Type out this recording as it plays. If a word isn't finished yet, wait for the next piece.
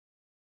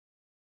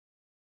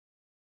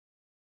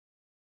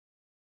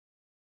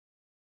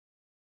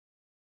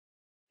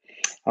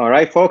All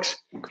right, folks,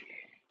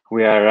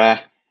 we are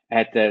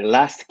at the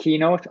last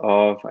keynote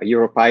of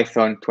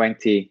EuroPython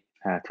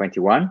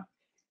 2021.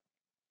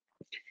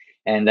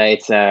 And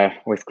it's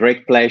with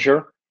great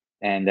pleasure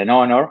and an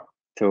honor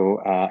to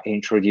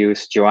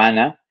introduce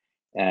Joannah.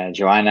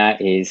 Joannah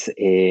is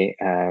a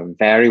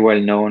very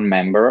well-known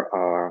member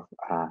of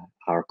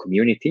our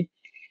community.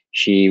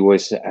 She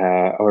was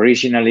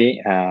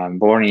originally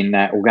born in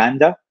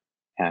Uganda,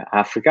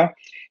 Africa,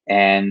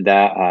 and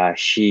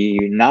she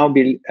now,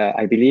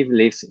 I believe,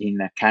 lives in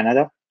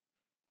Canada.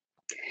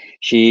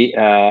 She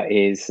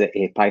is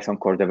a Python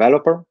core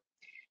developer.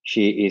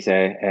 She is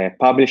a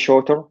published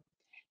author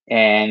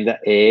and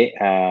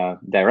a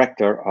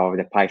director of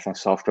the Python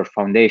Software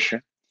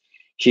Foundation.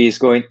 She is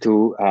going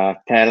to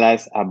tell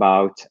us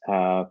about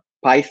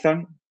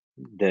Python,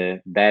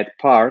 the bad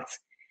parts.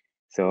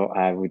 So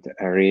I would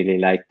really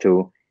like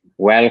to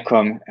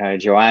welcome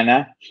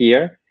Joannah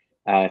here.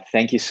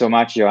 Thank you so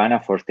much,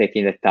 Joannah, for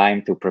taking the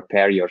time to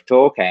prepare your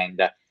talk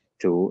and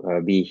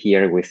to be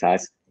here with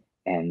us.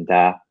 And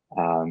I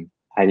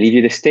leave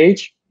you the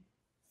stage.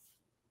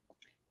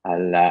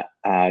 I'll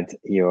add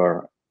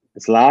your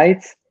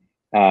slides.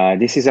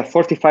 This is a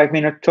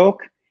 45-minute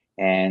talk,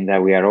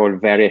 and we are all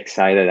very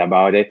excited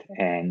about it,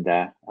 and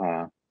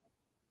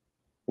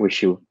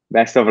wish you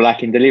best of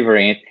luck in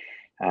delivering it.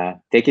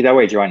 Take it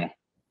away, Joannah.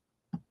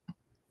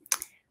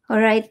 All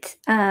right.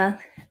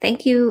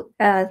 Thank you.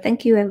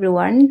 Thank you,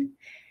 everyone.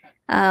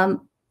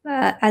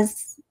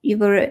 As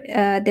they've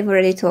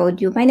already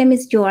told you, my name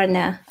is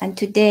Joannah, and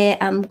today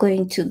I'm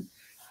going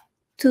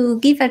to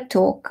give a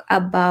talk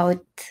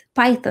about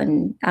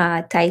Python,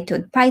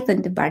 titled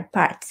Python, the Bad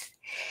Parts.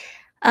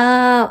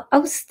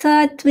 I'll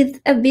start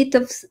with a bit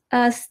of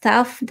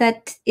stuff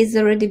that is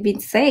already been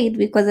said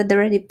because I'd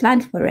already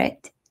planned for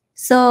it.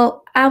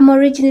 So I'm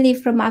originally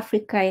from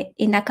Africa,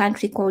 in a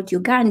country called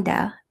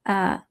Uganda,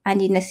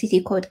 and in a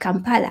city called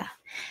Kampala.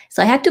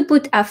 So I had to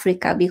put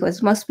Africa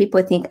because most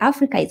people think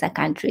Africa is a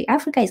country.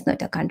 Africa is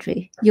not a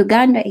country.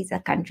 Uganda is a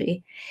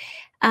country.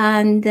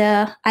 And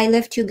I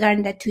left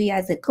Uganda 2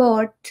 years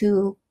ago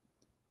to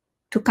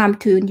come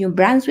to New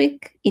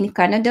Brunswick in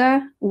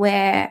Canada,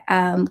 where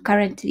I'm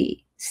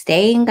currently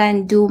staying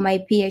and do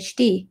my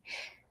PhD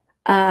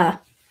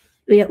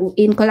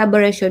in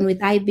collaboration with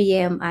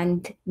IBM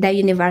and the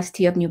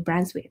University of New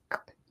Brunswick.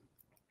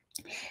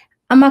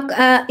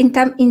 In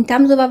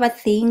terms of other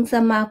things,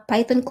 I'm a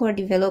Python core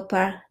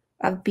developer.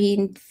 I've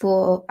been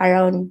for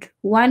around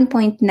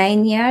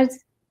 1.9 years.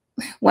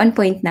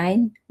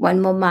 1.9,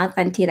 one more month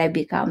until I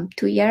become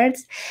 2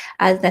 years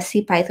as the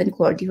C Python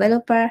core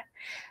developer.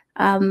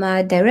 I'm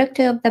a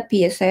director of the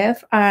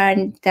PSF,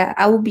 and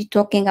I will be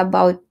talking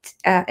about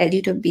a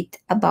little bit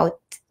about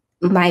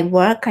my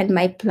work and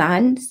my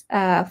plans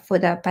for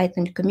the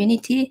Python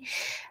community.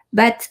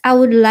 But I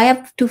would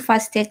love to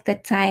first take the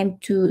time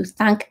to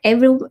thank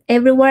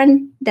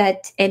everyone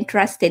that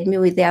entrusted me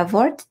with their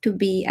vote to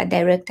be a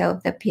director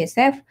of the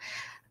PSF.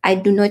 I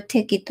do not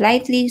take it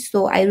lightly,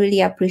 so I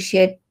really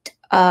appreciate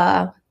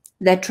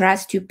the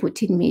trust you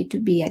put in me to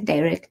be a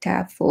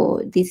director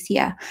for this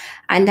year.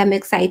 And I'm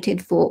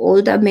excited for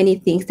all the many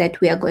things that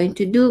we are going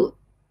to do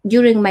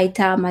during my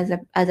term as a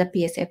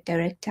PSF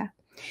director.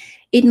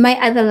 In my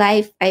other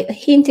life, I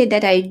hinted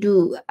that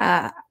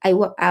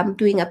I'm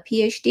doing a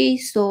PhD,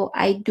 so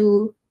I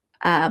do,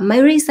 my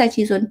research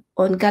is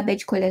on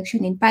garbage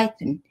collection in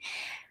Python.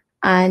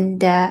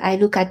 And I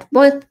look at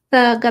both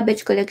the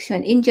garbage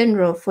collection in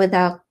general for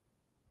the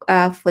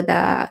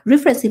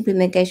reference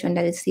implementation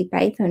that is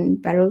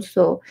CPython, but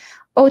also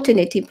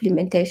alternate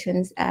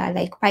implementations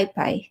like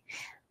PyPy.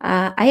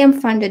 I am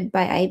funded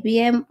by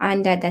IBM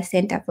under the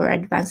Center for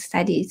Advanced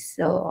Studies,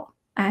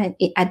 at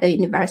the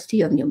University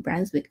of New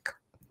Brunswick.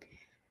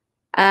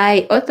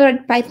 I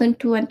authored Python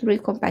 2 and 3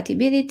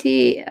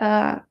 compatibility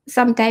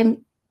some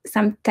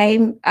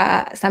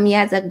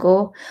years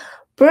ago,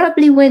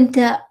 probably when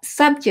the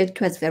subject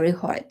was very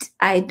hot.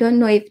 I don't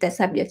know if the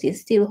subject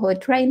is still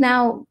hot right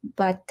now,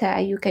 but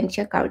you can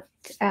check out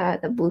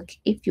the book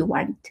if you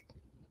want.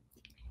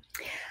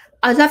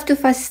 I'd love to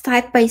first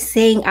start by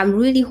saying I'm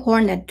really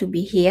honored to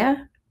be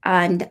here,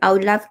 and I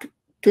would love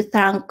to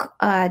thank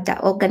the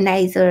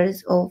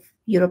organizers of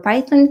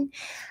EuroPython.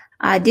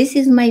 This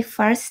is my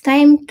first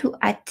time to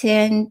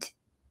attend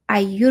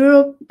a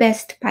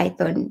Europe-based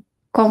Python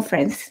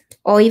conference,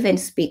 or even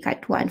speak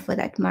at one for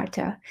that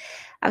matter.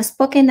 I've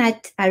spoken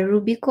at a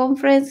Ruby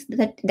conference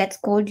that's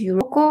called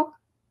EuroCo,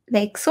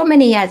 like so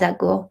many years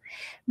ago,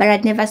 but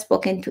I'd never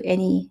spoken to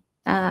any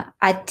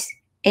at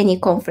any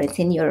conference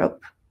in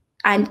Europe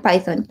and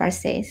Python per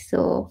se.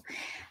 So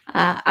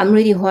I'm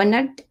really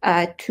honored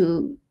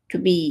to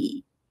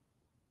be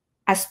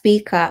a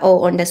speaker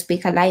or on the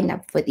speaker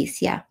lineup for this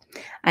year,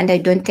 and I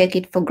don't take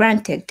it for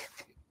granted.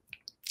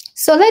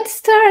 So let's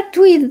start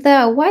with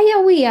why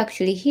are we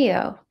actually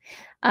here?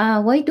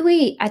 Why do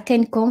we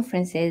attend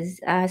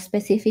conferences?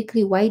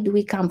 Specifically, why do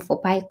we come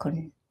for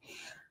PyCon?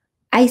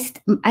 I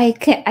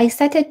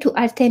started to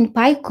attend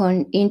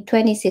PyCon in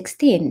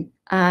 2016,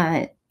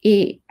 and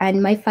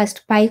my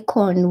first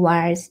PyCon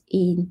was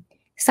in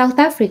South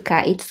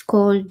Africa. It's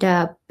called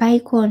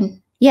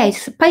PyCon. Yeah,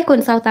 it's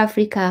PyCon South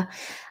Africa,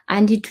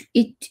 and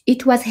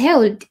it was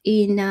held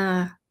in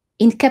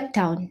Cape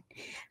Town.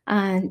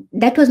 And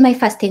that was my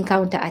first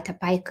encounter at a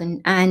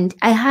PyCon, and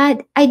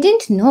I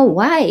didn't know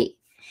why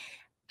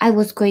I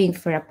was going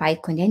for a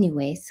PyCon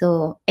anyway.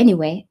 So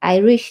anyway, I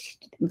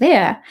reached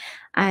there,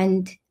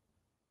 and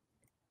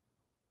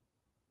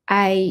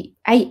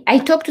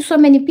I talked to so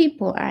many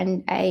people,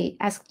 and I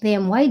asked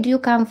them, why do you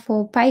come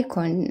for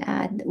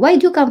PyCon? Why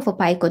do you come for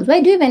PyCons?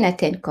 Why do you even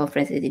attend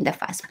conferences in the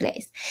first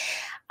place?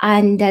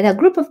 And the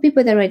group of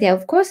people that were there,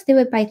 of course, they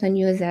were Python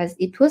users.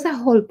 It was a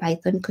whole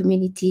Python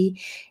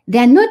community.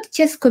 They're not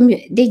just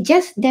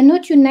they're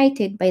not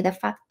united by the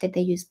fact that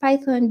they use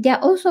Python. They're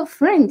also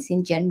friends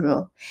in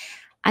general.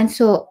 And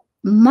so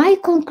my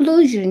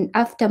conclusion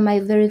after my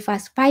very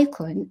first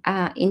PyCon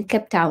in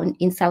Cape Town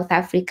in South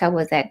Africa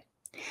was that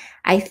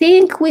I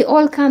think we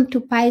all come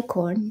to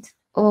PyCons,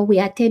 or we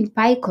attend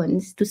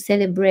PyCons, to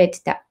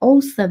celebrate the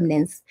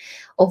awesomeness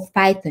of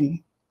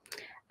Python.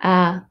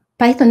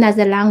 Python as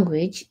a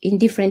language in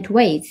different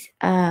ways.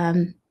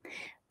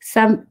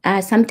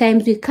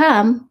 Sometimes we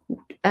come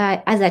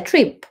as a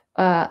trip.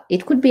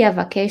 It could be a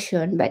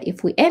vacation, but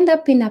if we end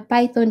up in a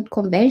Python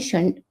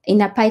convention,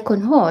 in a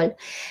PyCon hall,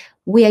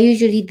 we are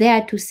usually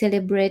there to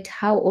celebrate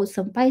how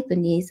awesome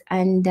Python is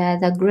and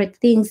the great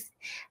things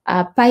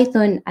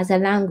Python as a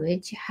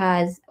language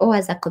has, or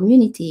as a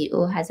community,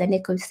 or as an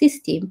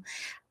ecosystem,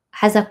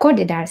 has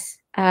accorded us,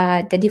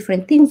 the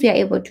different things we are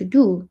able to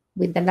do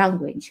with the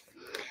language.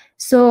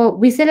 So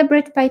we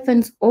celebrate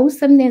Python's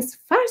awesomeness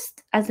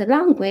first as a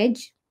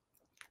language.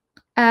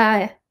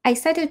 I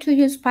started to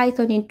use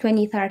Python in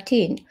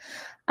 2013,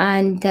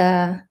 and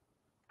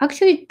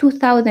actually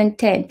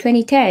 2010,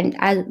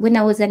 when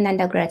I was an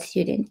undergrad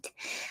student.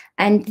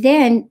 And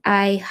then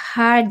I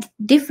had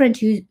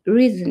different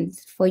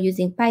reasons for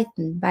using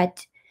Python,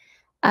 but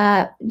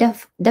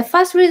the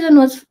first reason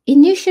was,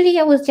 initially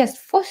I was just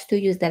forced to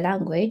use the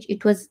language.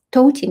 It was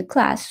taught in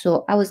class,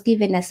 so I was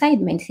given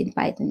assignments in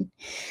Python.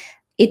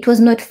 It was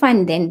not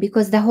fun then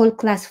because the whole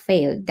class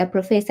failed. The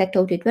professor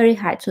taught it very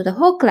hard, so the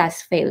whole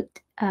class failed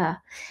the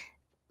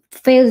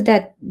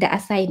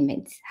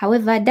assignments.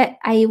 However, that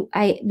I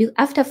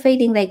after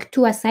failing like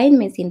 2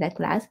 assignments in that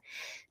class,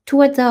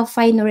 towards our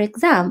final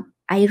exam,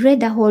 I read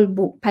the whole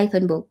book,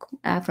 Python book,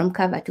 from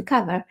cover to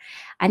cover,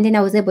 and then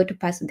I was able to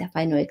pass the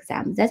final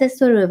exam. That's a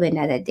story of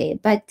another day.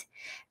 But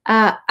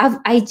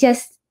I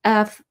just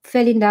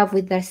fell in love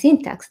with the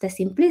syntax, the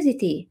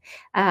simplicity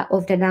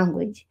of the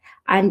language,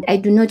 and I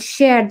do not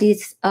share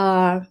this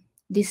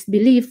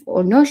belief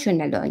or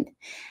notion alone.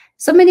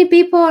 So many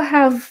people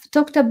have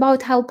talked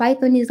about how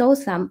Python is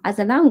awesome as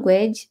a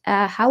language,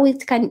 how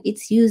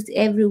it's used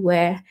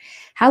everywhere,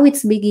 how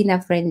it's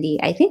beginner friendly.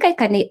 I think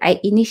I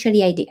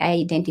initially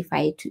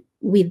identify it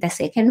with the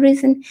second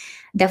reason.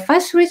 The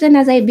first reason,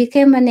 as I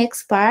became an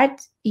expert,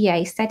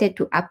 I started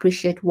to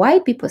appreciate why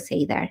people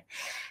say that.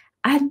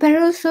 But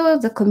also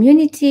the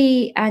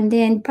community, and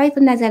then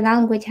Python as a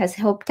language has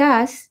helped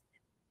us.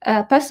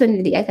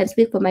 Personally, I can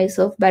speak for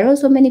myself, but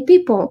also many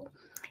people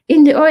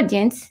in the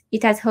audience.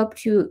 It has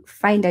helped you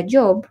find a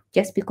job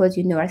just because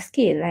you know a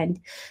skill, and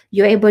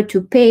you're able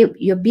to pay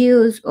your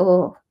bills,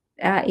 or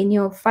in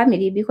your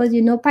family because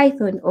you know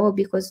Python, or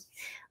because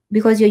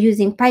you're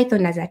using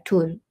Python as a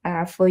tool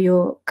for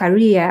your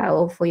career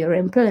or for your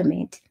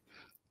employment.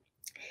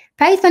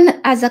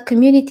 Python as a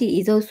community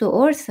is also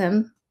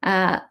awesome,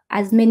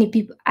 as many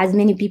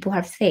people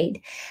have said,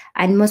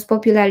 and most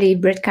popularly,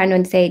 Brett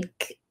Cannon said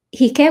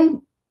he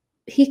came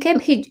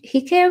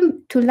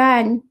to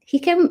learn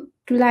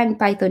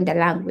Python the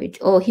language,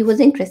 or he was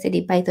interested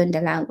in Python the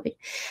language,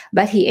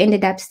 but he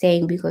ended up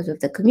staying because of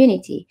the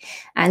community.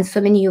 And so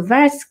many of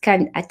us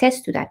can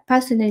attest to that.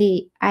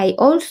 Personally, I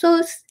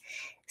also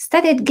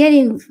started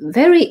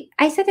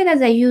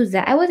as a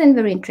user. I wasn't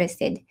very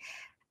interested,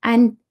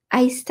 and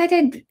I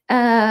started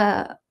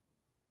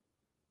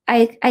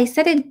I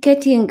started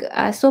getting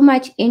so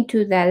much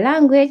into the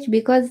language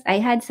because I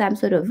had some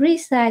sort of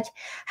research.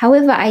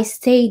 However, I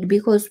stayed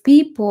because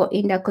people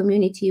in the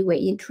community were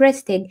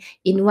interested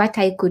in what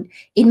I could,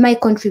 in my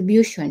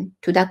contribution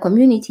to the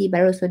community,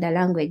 but also the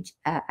language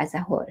as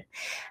a whole.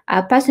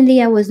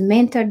 Personally, I was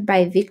mentored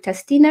by Victor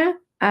Stina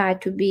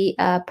to be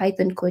a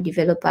Python code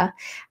developer,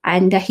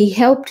 and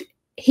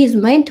his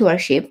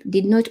mentorship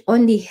did not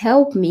only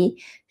help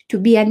me to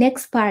be an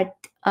expert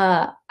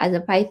as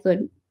a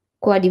Python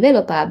core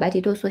developer, but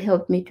it also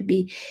helped me to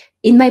be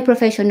in my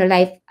professional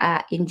life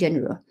in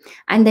general.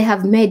 And I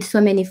have made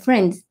so many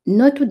friends,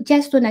 not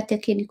just on a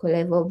technical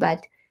level,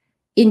 but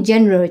in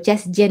general,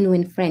 just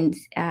genuine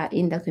friends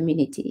in the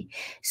community.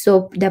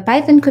 So the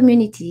Python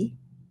community,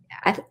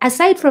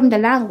 aside from the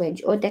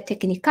language or the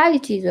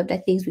technicalities of the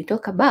things we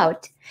talk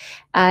about,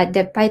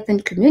 the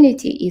Python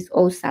community is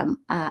awesome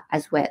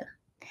as well.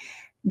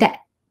 The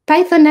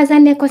Python as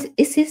an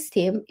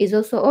ecosystem is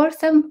also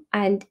awesome,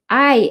 and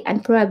I,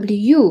 and probably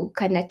you,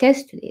 can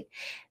attest to it,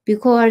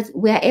 because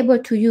we are able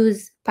to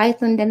use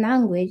Python the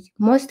language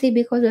mostly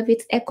because of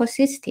its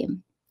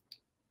ecosystem.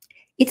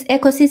 its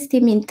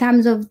ecosystem in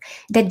terms of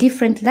the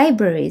different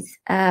libraries.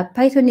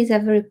 Python is a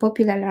very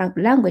popular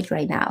language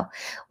right now,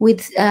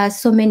 with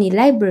so many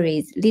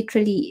libraries,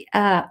 literally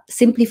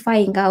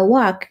simplifying our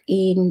work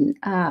in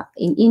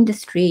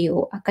industry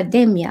or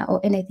academia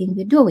or anything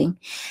we're doing.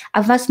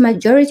 A vast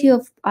majority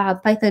of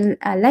Python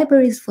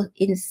libraries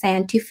in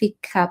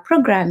scientific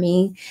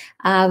programming,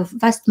 a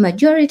vast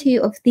majority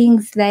of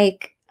things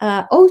like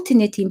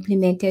alternate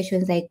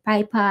implementations like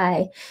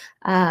PyPy,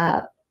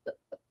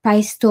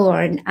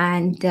 PyStorm,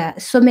 and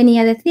so many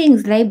other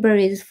things,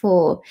 libraries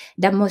for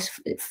the most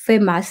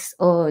famous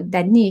or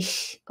the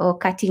niche or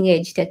cutting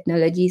edge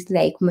technologies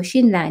like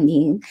machine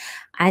learning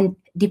and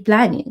deep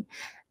learning.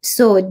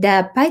 So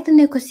the Python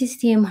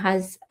ecosystem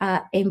has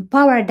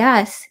empowered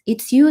us,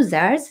 its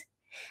users,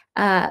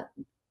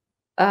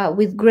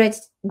 with great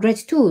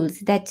tools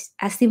that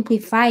are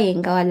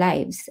simplifying our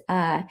lives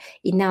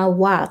in our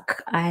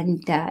work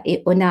and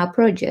on our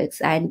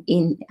projects and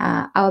in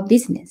our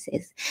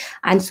businesses.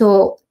 And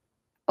so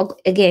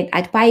again,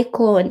 at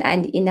PyCon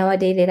and in our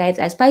daily lives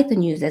as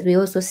Python users, we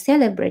also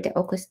celebrate the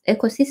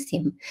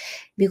ecosystem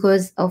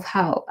because of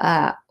how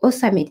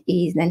awesome it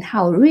is and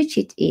how rich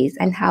it is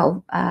and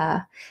how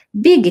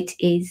big it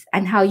is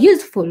and how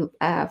useful,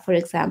 for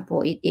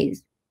example, it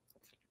is.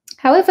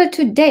 However,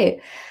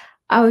 today,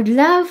 I would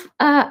love,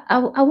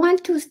 I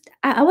want us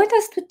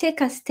to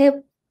take a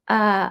step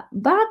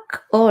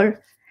back, or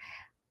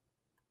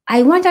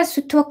I want us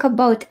to talk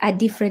about a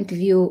different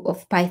view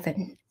of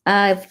Python.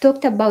 I've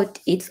talked about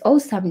its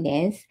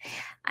awesomeness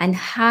and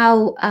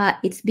how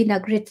it's been a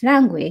great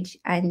language,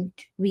 and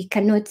we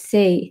cannot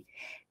say,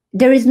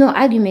 there is no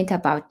argument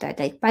about that.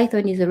 Like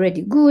Python is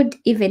already good,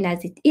 even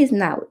as it is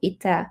now.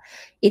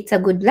 It's a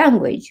good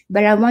language.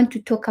 But I want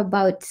to talk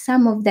about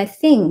some of the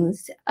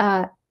things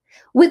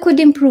we could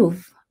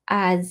improve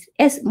as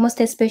most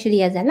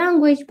especially as a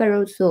language, but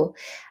also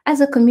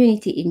as a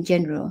community in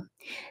general.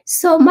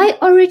 So my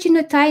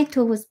original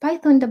title was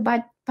Python the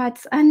Bad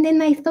Parts, and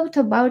then I thought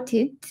about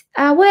it.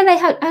 Well,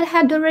 I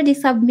had already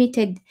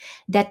submitted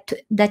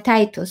the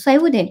title, so I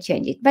wouldn't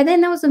change it. But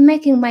then I was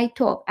making my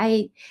talk.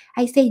 I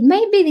said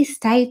maybe this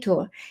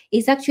title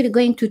is actually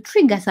going to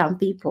trigger some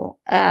people.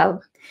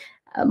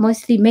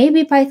 Mostly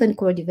maybe Python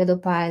core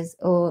developers,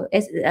 or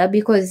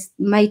because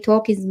my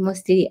talk is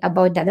mostly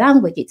about the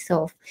language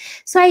itself.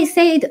 So I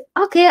said,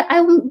 okay,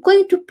 I'm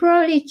going to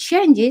probably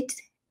change it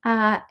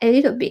a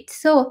little bit.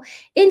 So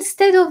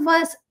instead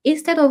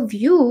of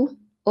you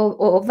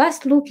or of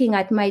us looking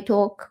at my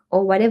talk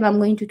or whatever I'm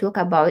going to talk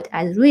about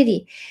as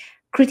really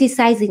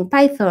criticizing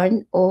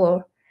Python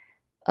or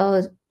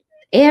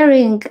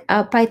airing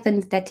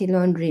Python's dirty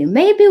laundry,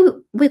 maybe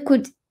we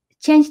could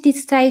change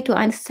this title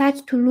and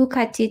start to look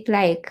at it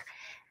like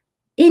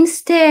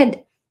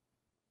instead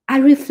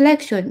a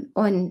reflection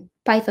on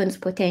Python's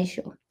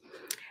potential.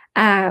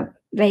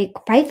 Like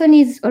Python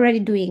is already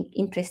doing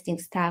interesting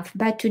stuff,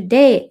 but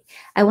today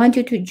I want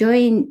you to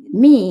join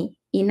me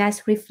in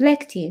us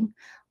reflecting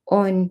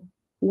on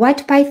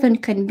what Python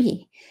can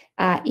be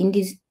in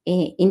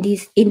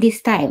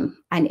this time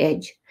and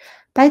age.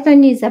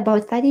 Python is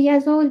about 30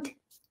 years old,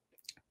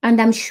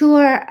 and I'm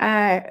sure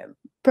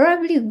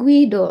probably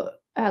Guido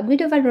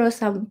Van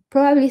Rossum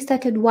probably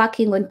started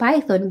working on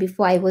Python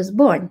before I was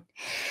born.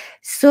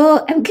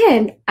 So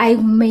again, I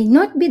may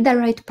not be the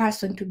right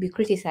person to be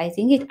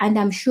criticizing it, and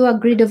I'm sure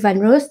Guido Van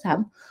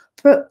Rossum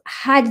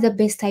had the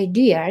best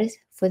ideas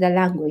for the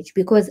language,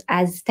 because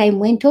as time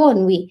went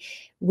on, we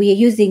are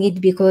using it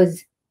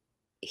because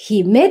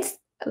he made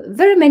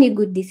very many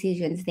good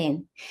decisions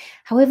then.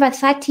 However,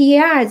 30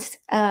 years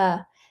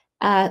have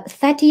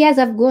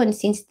gone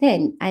since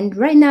then, and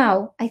right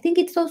now I think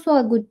it's also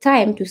a good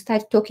time to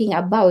start talking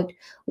about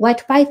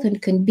what Python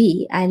can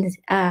be and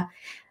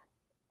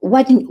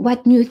what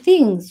new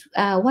things,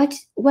 what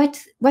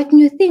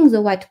new things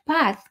or what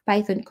path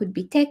Python could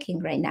be taking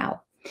right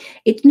now.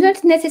 It's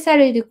not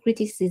necessarily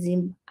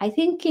criticism. I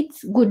think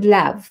it's good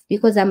love,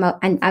 because I'm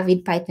an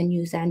avid Python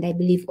user, and I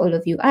believe all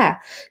of you are.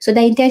 So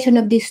the intention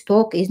of this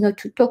talk is not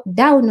to talk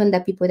down on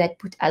the people that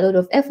put a lot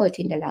of effort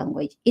in the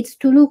language. It's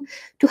to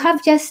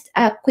have just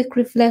a quick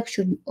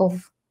reflection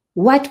of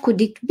what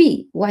could it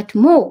be? What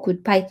more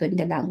could Python,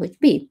 the language,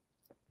 be?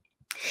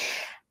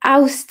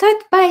 I'll start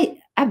by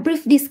a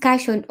brief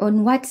discussion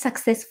on what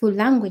successful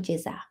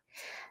languages are.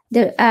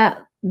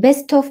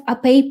 Based off a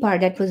paper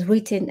that was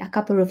written a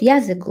couple of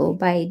years ago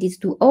by these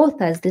two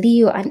authors,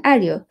 Leo and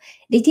Ario.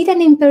 They did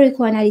an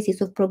empirical analysis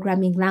of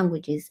programming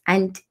languages,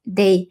 and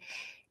they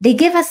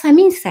gave us some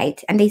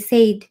insight, and they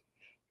said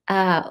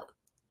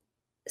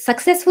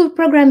successful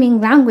programming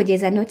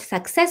languages are not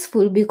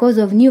successful because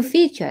of new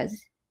features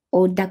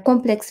or the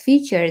complex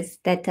features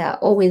that are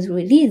always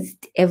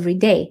released every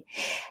day.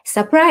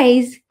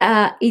 Surprise,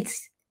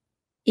 it's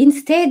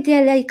instead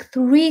they're like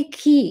three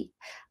key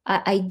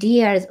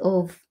ideas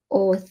or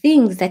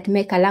things that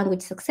make a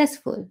language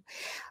successful.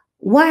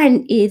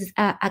 One is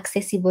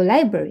accessible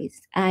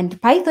libraries,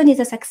 and Python is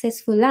a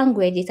successful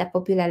language. It's a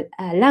popular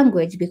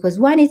language because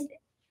one is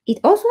It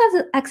also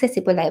has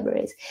accessible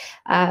libraries.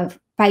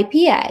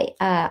 PyPI,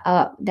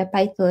 the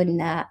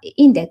Python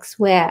index,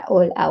 where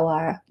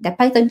the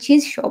Python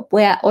cheese shop,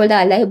 where all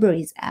our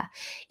libraries are.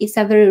 It's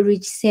a very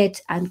rich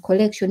set and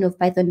collection of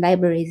Python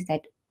libraries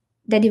that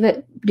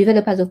the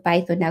developers of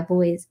Python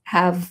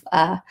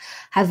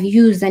have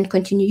used and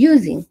continue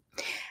using.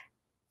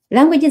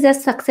 Languages are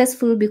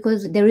successful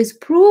because there is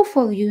proof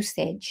of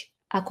usage.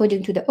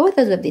 According to the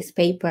authors of this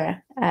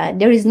paper,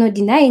 there is no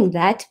denying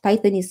that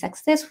Python is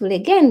successful.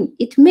 Again,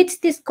 it meets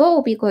this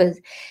goal because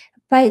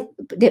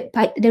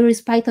there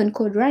is Python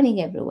code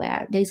running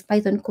everywhere. There is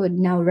Python code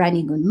now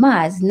running on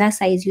Mars.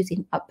 NASA is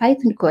using a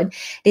Python code.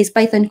 There's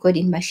Python code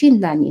in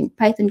machine learning.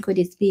 Python code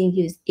is being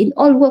used in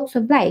all walks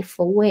of life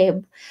for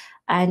web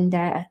and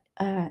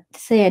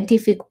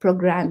scientific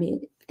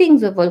programming,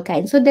 things of all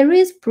kinds. So there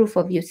is proof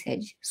of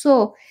usage.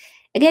 So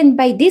again,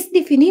 by this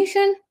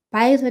definition,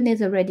 Python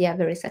is already a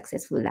very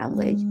successful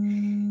language.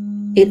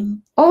 It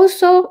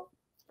also,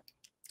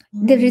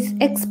 there is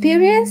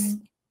experience.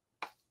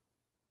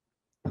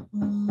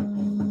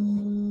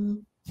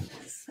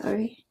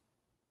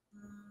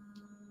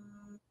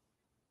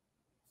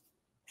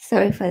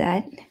 Sorry for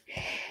that.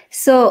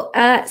 So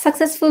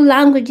successful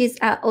languages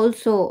are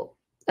also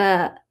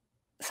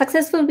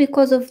successful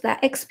because of the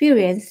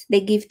experience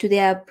they give to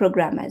their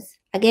programmers.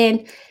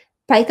 Again,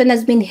 Python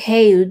has been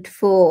hailed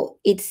for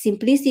its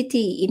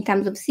simplicity in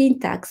terms of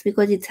syntax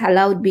because it's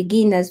allowed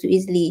beginners to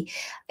easily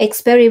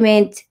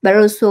experiment, but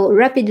also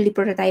rapidly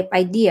prototype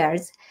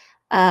ideas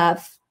and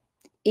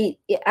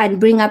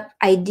bring up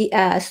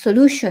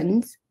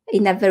solutions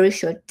in a very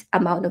short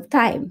amount of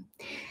time.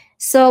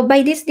 So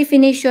by this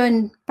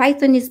definition,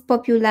 Python is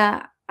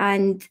popular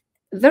and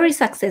very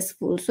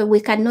successful, so we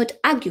cannot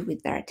argue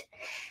with that.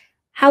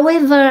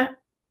 However,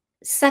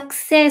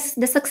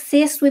 the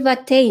success we've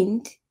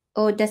attained,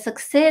 or the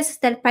success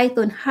that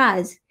Python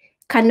has,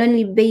 can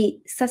only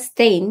be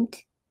sustained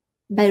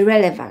by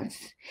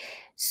relevance.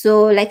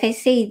 So like I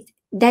said,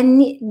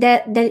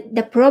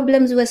 the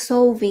problems we're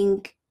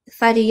solving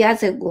 30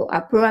 years ago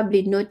are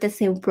probably not the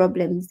same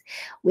problems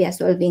we are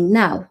solving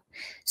now.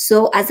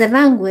 So as a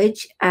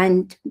language,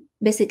 and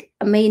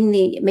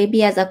mainly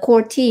maybe as a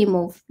core team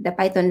of the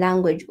Python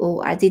language,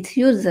 or as its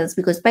users,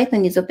 because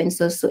Python is open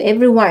source, so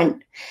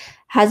everyone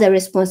has a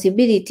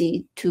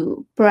responsibility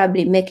to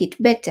probably make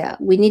it better.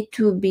 We need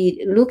to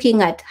be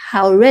looking at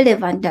how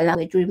relevant the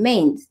language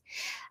remains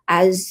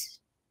as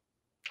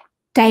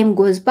time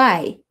goes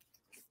by,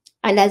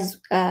 and as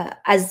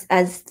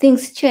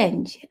things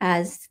change,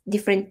 as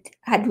different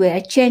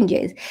hardware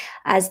changes,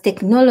 as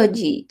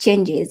technology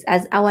changes,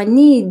 as our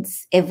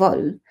needs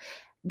evolve.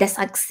 The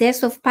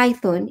success of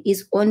Python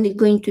is only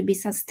going to be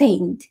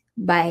sustained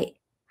by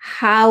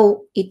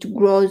how it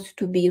grows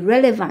to be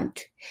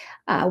relevant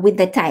with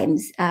the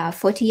times.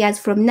 40 years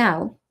from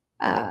now,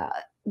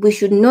 we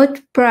should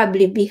not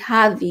probably be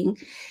having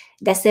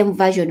the same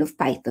version of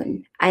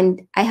Python.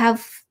 And I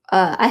have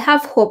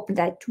hope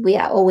that we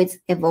are always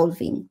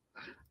evolving.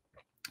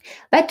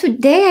 But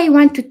today I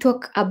want to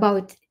talk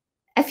about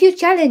a few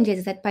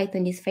challenges that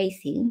Python is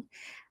facing.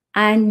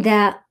 And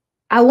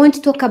I want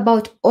to talk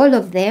about all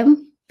of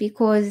them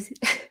because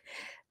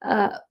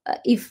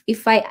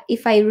if I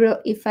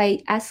wrote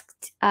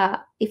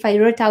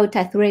out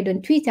a thread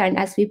on Twitter and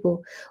asked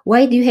people,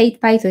 why do you hate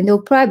Python?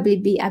 There'll probably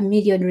be a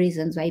million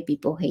reasons why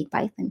people hate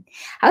Python.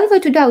 However,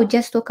 today I will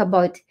just talk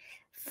about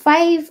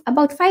five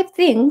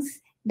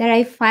things that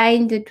I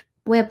find that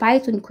where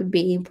Python could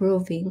be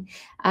improving,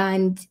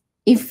 and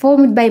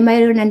informed by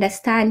my own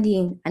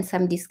understanding and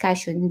some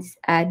discussions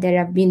that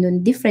have been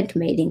on different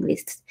mailing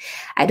lists.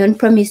 I don't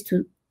promise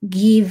to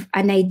give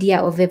an idea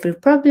of every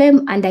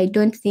problem, and I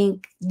don't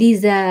think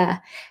these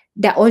are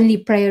the only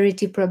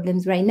priority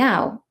problems right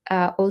now.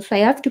 Also, I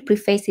have to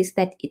preface this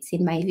that it's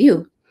in my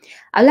view.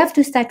 I'll have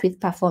to start with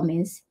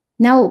performance.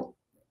 Now,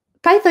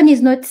 Python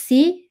is not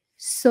C,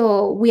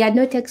 so we are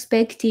not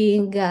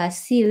expecting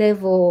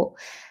C-level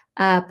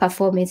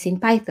performance in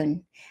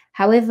Python.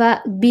 However,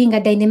 being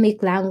a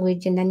dynamic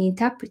language and an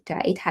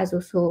interpreter, it has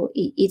also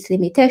its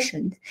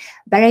limitations.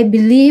 But I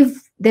believe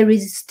there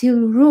is still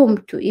room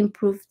to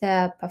improve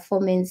the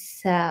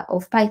performance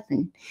of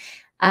Python.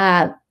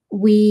 Python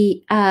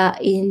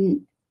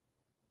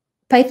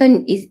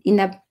is in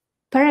a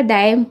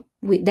paradigm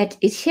that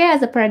it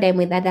shares a paradigm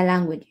with other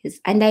languages.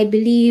 And I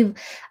believe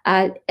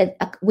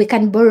we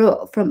can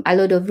borrow from a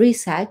lot of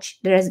research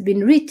that has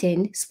been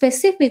written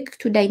specific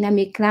to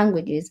dynamic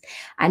languages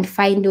and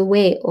find a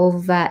way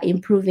of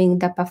improving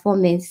the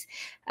performance,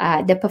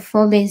 the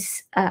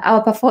performance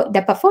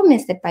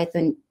that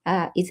Python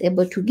is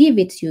able to give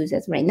its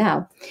users right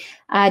now.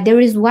 There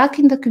is work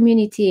in the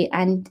community,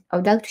 and I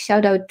would like to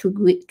shout out to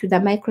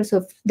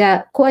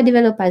the core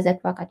developers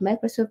that work at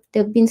Microsoft.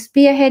 They've been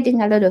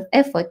spearheading a lot of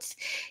efforts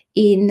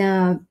in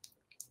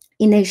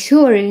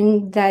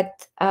ensuring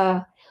that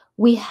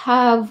we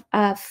have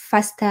a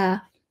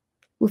faster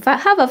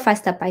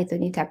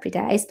Python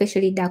interpreter,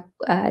 especially the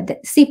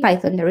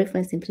CPython, the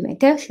reference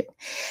implementation.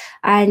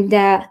 And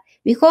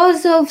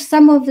because of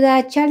some of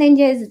the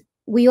challenges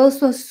we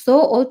also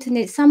saw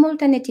some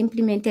alternate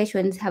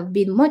implementations have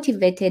been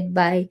motivated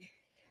by,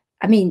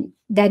 I mean,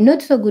 the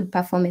not so good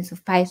performance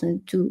of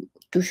Python to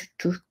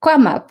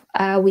come up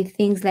with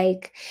things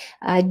like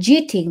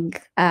jitting,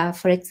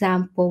 for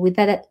example, with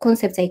other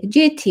concepts like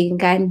jitting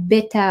and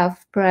better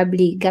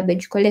probably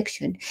garbage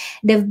collection.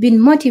 They've been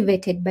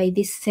motivated by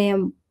this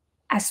same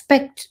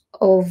aspect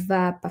of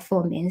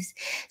performance.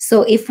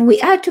 So if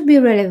we are to be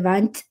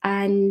relevant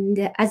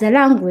and as a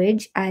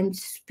language and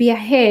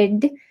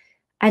spearhead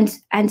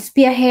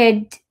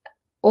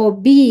or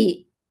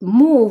be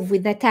move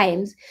with the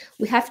times,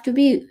 we have to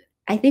be,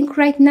 I think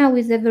right now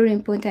is a very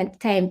important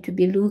time to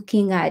be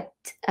looking at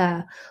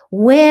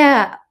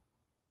where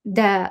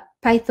the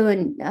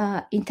Python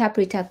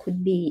interpreter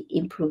could be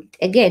improved.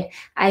 Again,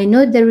 I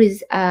know there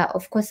is,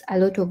 of course, a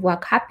lot of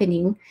work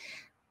happening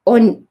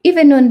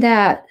even on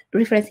the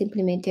reference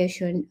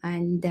implementation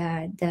and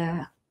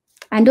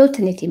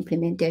alternate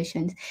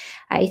implementations.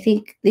 I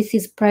think this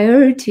is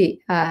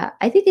priority.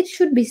 I think there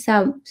should be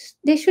some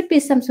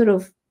sort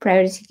of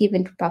priority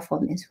given to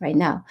performance right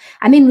now.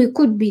 I mean, we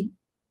could be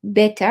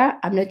better.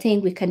 I'm not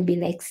saying we can be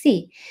like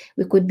C.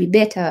 We could be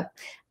better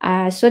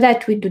so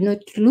that we do not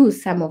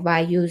lose some of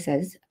our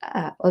users,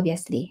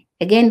 obviously.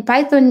 Again,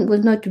 Python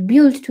was not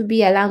built to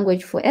be a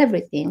language for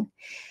everything,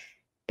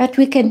 but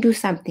we can do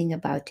something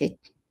about it.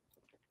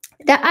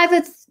 The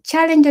other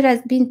challenge that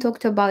has been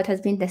talked about has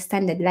been the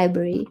standard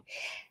library.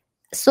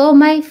 So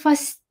my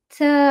first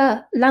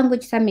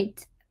language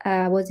summit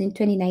was in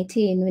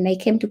 2019 when I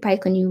came to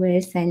PyCon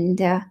US, and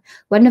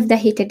one of the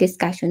heated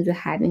discussions we're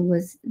having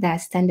was the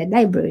standard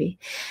library.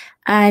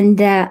 And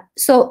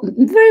so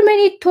very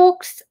many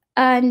talks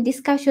and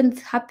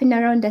discussions happen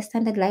around the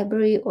standard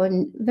library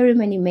on very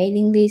many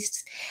mailing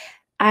lists.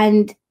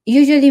 And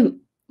usually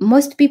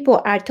most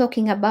people are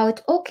talking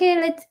about,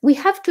 okay, we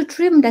have to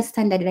trim the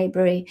standard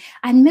library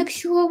and make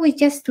sure we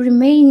just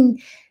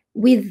remain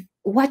with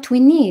what we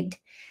need.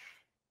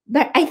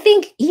 But I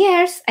think,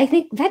 yes, I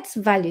think that's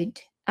valid.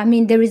 I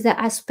mean, there is the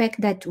aspect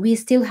that we're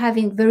still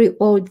having very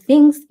old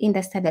things in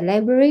the standard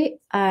library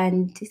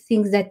and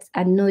things that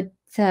are not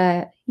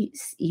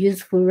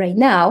useful right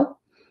now.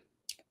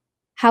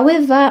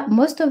 However,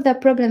 most of the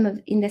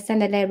problem in the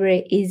standard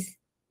library is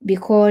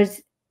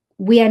because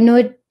we are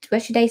not,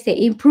 what should I say,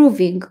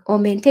 improving or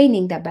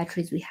maintaining the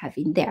batteries we have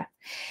in there.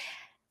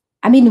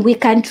 I mean, we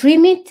can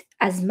trim it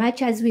as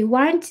much as we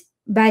want,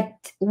 but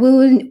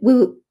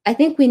I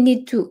think we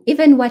need to,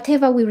 even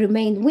whatever we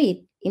remain with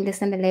in the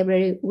standard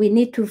library, we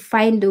need to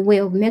find a way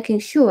of making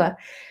sure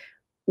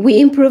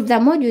we improve the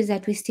modules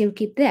that we still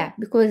keep there,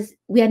 because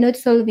we are not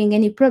solving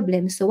any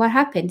problems. So what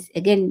happens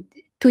again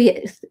 2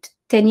 years,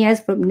 10 years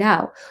from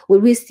now?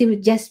 Will we still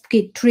just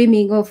keep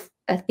trimming off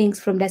things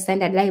from the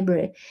standard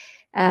library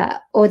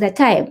all the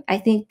time? I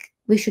think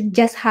we should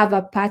just have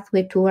a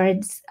pathway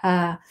towards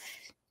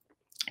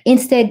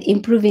instead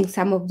improving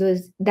some of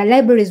the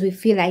libraries we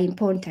feel are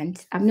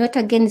important. I'm not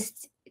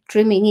against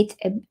trimming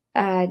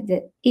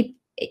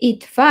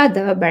it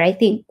further, but I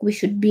think we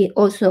should be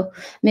also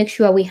make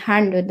sure we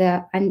handle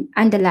the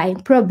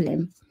underlying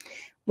problem,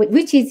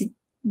 which is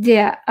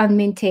they're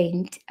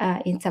unmaintained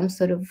in some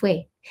sort of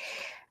way.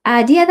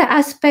 The other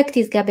aspect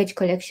is garbage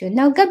collection.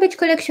 Now, garbage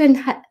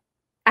collection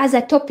as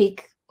a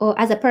topic or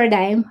as a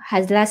paradigm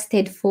has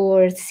lasted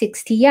for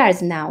 60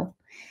 years now,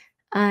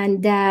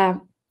 and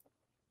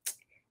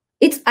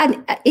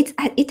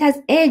it has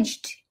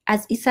aged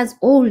as it's as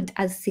old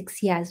as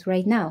 6 years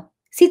right now.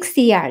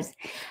 60 years.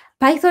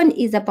 Python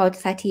is about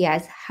 30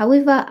 years.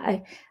 However,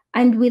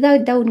 and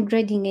without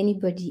downgrading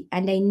anybody,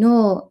 and I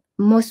know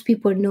most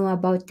people know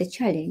about the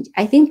challenge,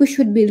 I think we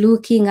should be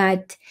looking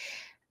at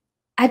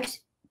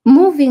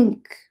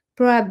moving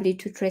probably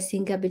to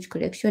tracing garbage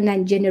collection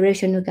and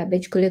generational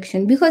garbage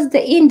collection, because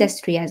the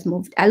industry has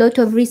moved. A lot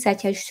of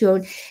research has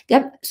shown.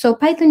 So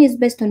Python is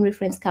based on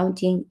reference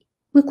counting.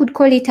 We could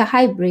call it a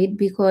hybrid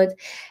because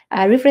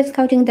reference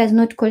counting does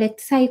not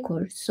collect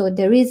cycles. So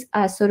there is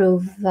a sort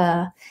of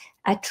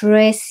a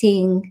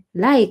tracing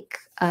like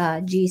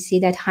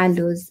GC that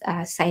handles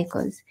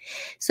cycles.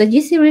 So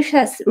GC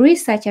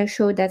research has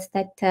showed us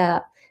that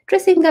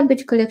tracing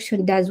garbage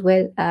collection does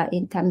well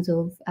in terms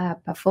of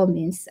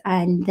performance,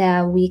 and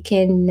we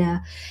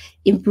can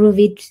improve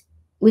it.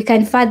 We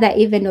can further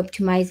even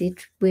optimize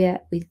it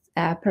with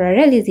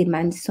parallelism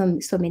and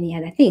so many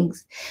other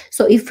things.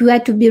 So if we are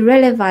to be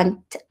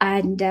relevant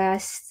and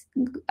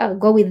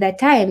go with the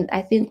time,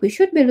 I think we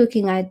should be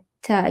looking at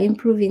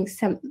improving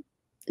some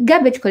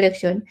garbage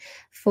collection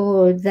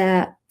for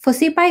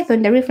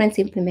CPython, the reference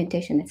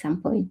implementation at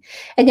some point.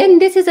 Again,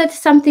 this is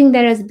something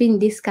that has been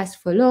discussed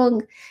for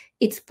long.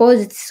 It's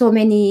posed so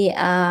many,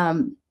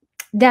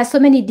 there are so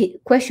many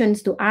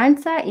questions to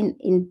answer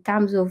in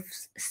terms of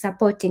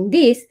supporting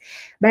this,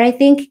 but I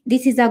think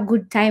this is a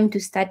good time to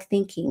start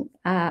thinking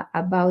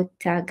about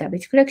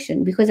garbage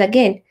collection, because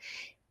again,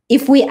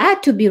 if we are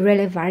to be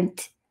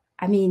relevant,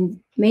 I mean,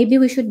 maybe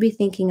we should be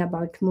thinking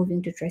about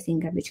moving to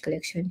tracing garbage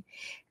collection,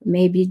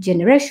 maybe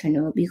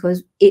generational,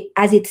 because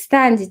as it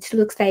stands, it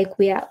looks like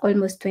we are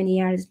almost 20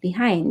 years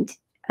behind.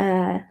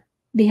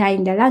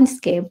 behind the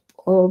landscape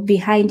or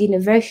behind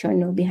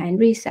innovation or behind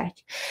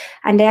research.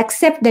 And I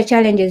accept the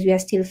challenges we are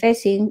still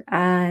facing.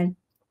 And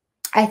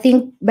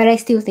but I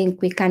still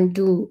think we can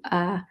do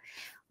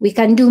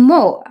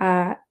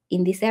more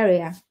in this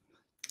area.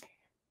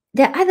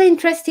 The other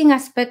interesting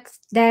aspects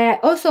that I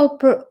also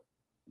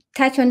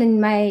touch on in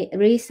my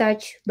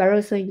research, but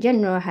also in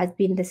general, has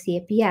been the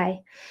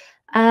CAPI.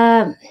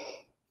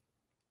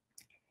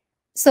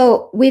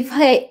 So we've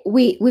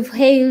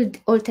hailed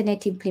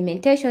alternate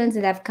implementations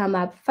that have come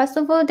up. First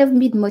of all, they've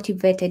been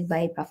motivated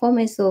by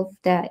performance of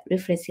the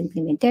reference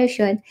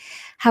implementation.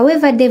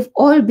 However, they've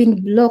all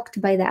been blocked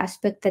by the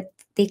aspect that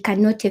they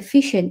cannot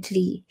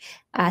efficiently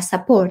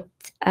support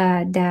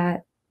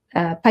the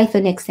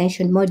Python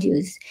extension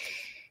modules.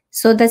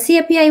 So the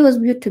CAPI was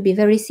built to be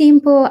very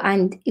simple,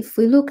 and if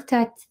we look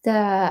at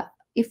the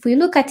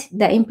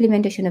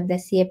implementation of the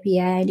CAPI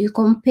and you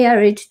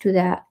compare it to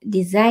the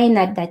design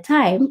at that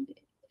time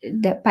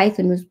the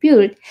Python was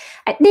built,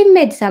 they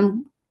made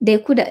some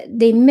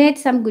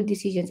good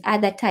decisions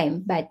at that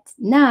time. But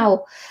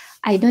now,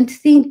 I don't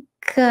think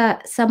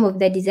some of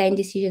the design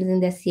decisions in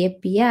the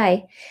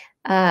CAPI,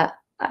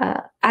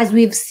 as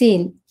we've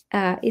seen,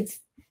 it's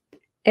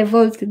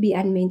evolved to be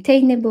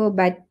unmaintainable,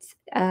 but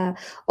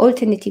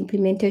alternate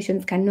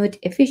implementations cannot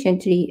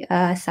efficiently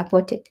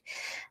support it.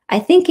 I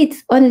think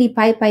it's only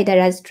PyPy that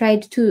has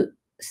tried to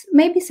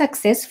maybe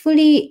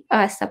successfully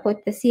support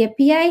the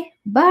CAPI,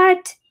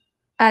 but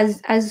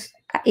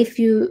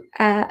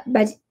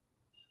but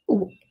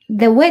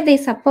the way they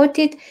support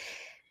it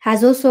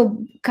has also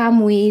come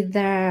with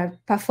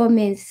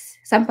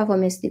some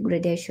performance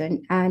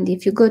degradation. And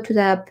if you go to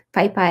the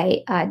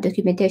PyPy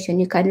documentation,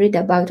 you can read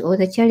about all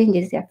the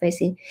challenges they are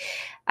facing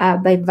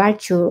by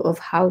virtue of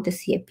how the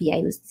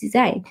CAPI was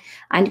designed.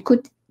 And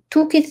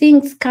two key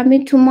things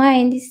coming to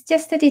mind is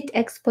just that it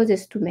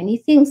exposes too many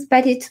things,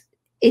 but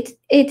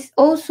it's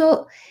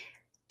also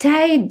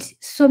tied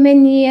so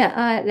many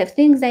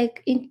things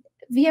like in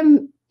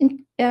VM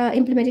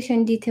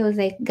implementation details,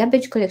 like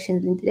garbage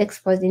collections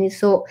exposed in it.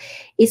 So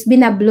it's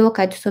been a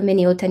blocker to so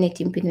many alternate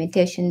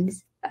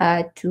implementations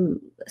to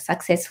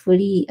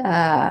successfully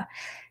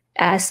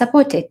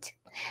support it.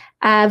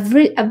 I've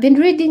been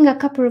reading a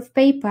couple of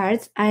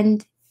papers,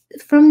 and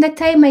from the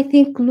time I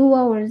think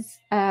Lua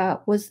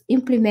was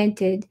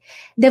implemented,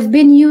 they've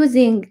been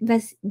using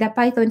the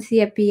Python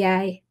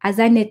CAPI as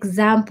an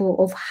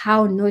example of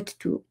how not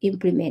to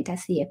implement a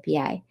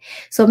CAPI.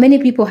 So many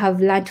people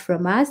have learned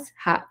from us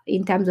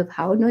in terms of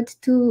how not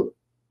to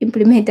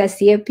implement a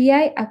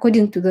CAPI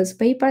according to those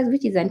papers,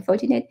 which is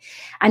unfortunate.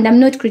 And I'm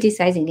not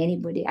criticizing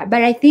anybody,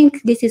 but I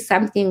think this is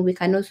something we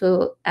can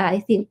also, I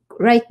think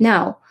right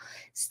now,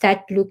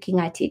 start looking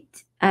at it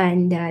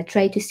and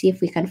try to see if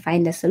we can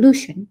find a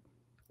solution.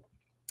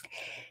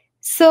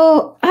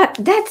 So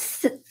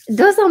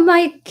those are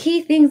my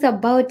key things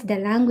about the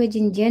language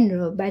in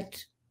general.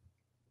 But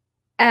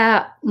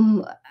I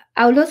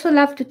would also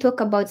love to talk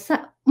about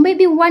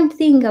maybe one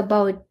thing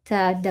about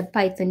the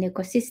Python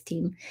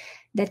ecosystem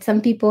that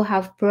some people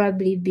have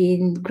probably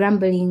been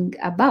grumbling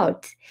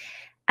about,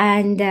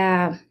 and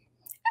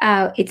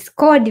it's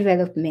code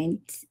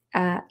development.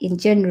 In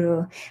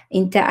general,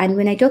 and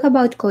when I talk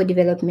about code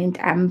development,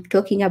 I'm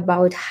talking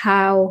about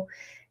how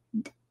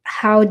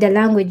the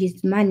language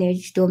is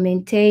managed or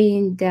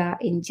maintained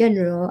in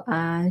general,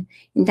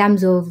 in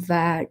terms of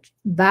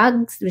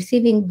bugs,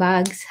 receiving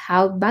bugs,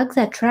 how bugs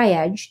are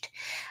triaged,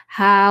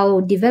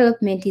 how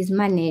development is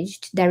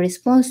managed, the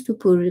response to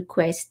pull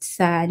requests,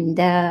 and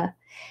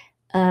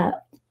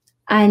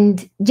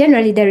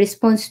generally the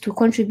response to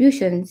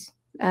contributions.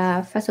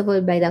 First of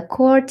all, by the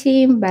core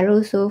team, but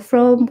also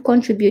from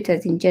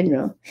contributors in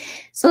general.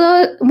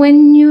 So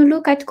when you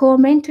look at core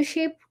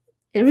mentorship,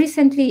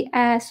 recently,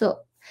 so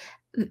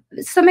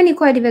many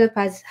core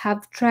developers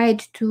have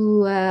tried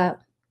to,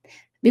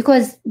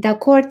 because the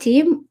core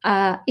team,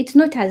 it's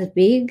not as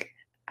big,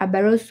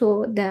 but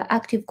also the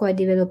active core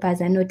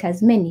developers are not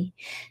as many.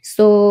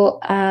 So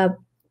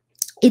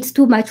it's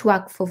too much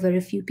work for very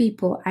few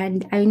people.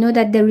 And I know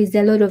that there is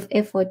a lot of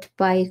effort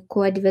by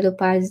core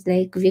developers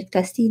like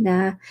Victor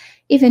Stina,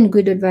 even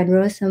Gudrun van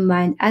Rossum,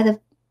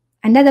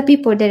 and other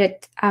people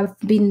that have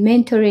been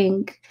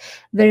mentoring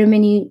very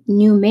many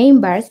new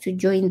members to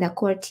join the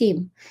core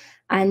team.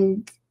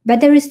 But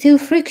there is still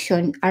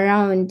friction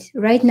around.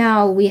 Right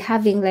now, we're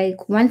having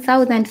like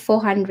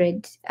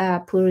 1,400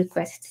 pull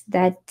requests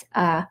that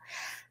are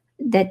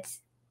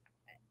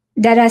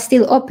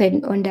still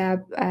open on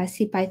the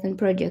CPython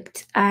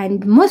project,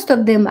 and most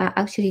of them are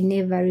actually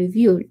never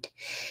reviewed.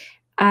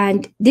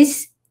 And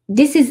this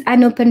is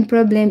an open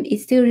problem. It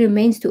still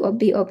remains to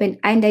be open,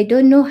 and I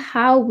don't know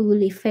how we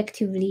will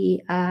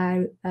effectively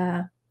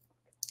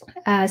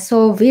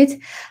solve it.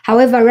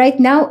 However, right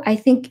now, I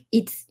think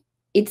it's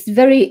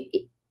very,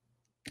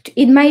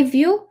 in my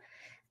view,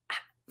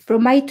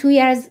 from my 2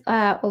 years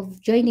of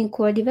joining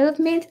core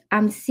development,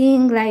 I'm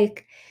seeing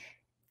like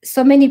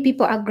so many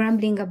people are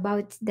grumbling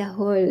about the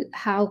whole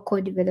how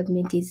code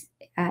development is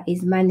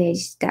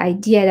managed. The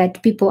idea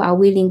that people are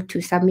willing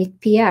to submit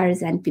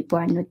PRs and people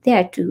are not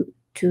there to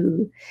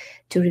to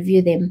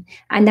review them.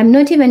 And I'm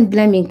not even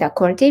blaming the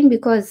core team,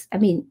 because I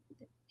mean,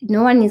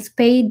 no one is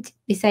paid.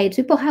 Besides,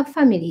 people have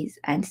families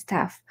and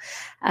stuff,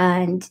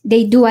 and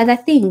they do other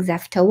things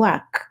after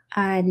work.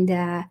 And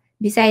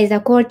besides, the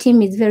core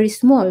team is very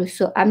small,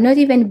 so I'm not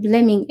even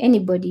blaming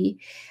anybody.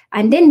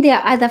 And then there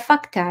are other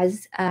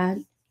factors.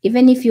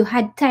 Even if you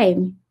had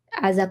time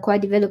as a core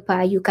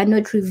developer, you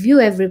cannot review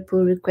every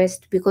pull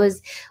request,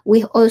 because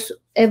we also,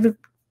 every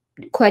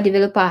core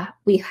developer,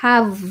 we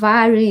have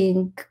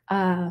varying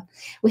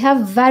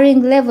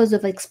levels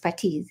of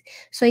expertise.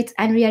 So it's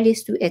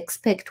unrealistic to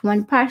expect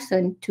one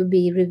person to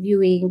be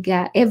reviewing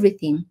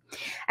everything.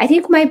 I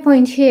think my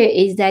point here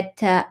is that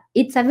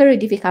it's a very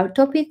difficult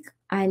topic,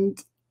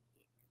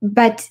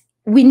 but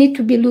we need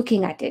to be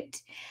looking at it,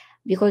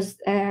 because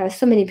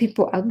so many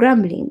people are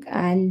grumbling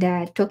and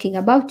talking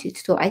about it.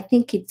 So I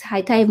think it's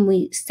high time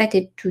we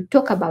started to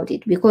talk about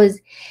it, because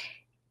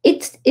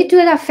it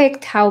will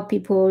affect how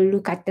people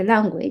look at the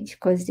language.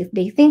 Because if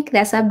they think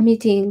they're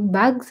submitting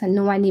bugs and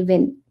no one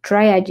even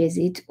triages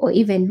it or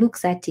even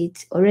looks at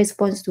it or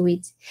responds to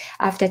it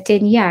after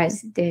 10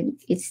 years, then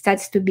it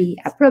starts to be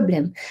a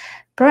problem.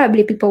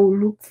 Probably people will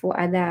look for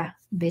other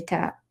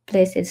better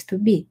places to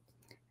be,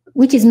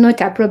 which is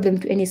not a problem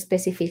to any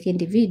specific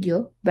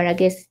individual, but I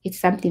guess it's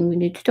something we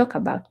need to talk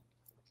about.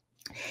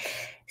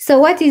 So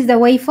what is the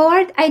way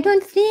forward? I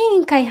don't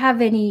think I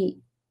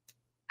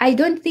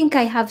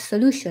have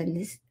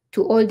solutions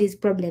to all these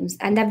problems,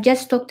 and I've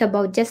just talked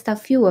about just a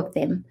few of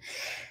them.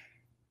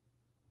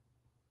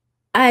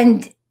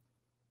 And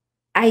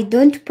I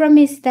don't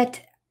promise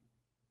that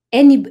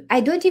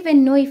I don't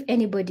even know if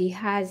anybody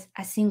has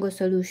a single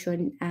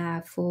solution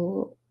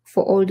for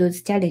all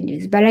those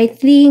challenges. But I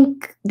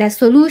think the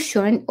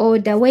solution or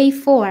the way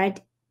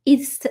forward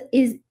is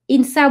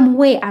in some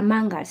way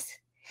among us.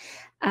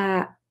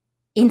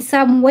 In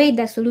some way,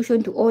 the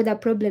solution to all the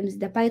problems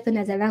the Python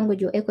as a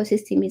language or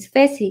ecosystem is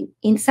facing,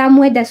 in some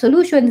way, the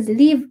solutions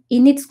live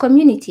in its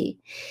community.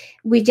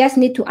 We just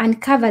need to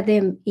uncover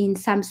them in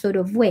some sort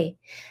of way.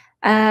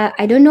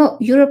 I don't know,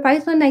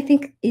 EuroPython, I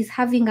think, is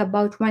having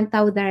about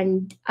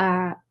 1,000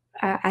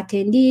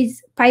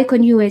 attendees.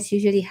 PyCon US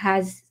usually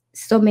has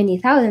so many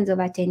thousands of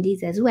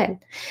attendees as well.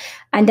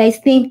 And I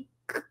think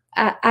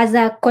as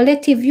a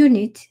collective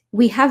unit,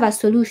 we have a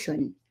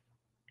solution.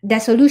 The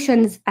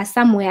solutions are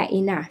somewhere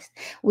in us.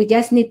 We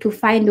just need to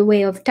find a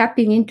way of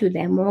tapping into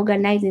them,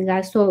 organizing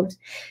ourselves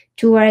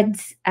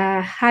towards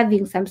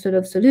having some sort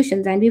of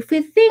solutions. And if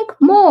we think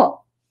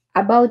more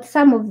about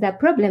some of the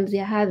problems we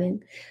are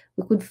having,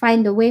 we could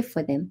find a way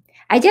for them.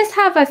 I just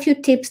have a few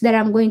tips that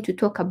I'm going to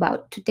talk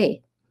about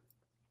today.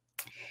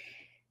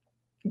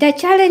 The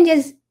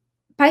challenges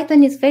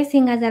Python is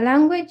facing as a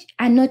language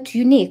are not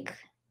unique.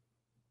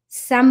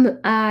 Some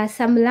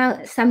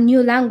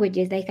new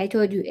languages, like I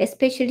told you,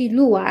 especially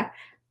Lua,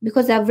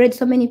 because I've read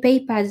so many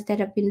papers that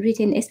have been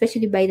written,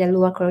 especially by the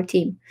Lua core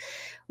team.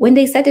 When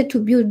they started to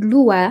build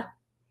Lua,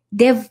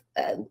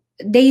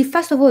 they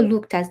first of all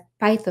looked at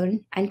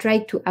Python and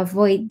tried to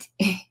avoid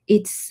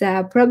its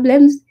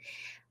problems.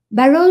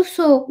 But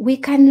also, we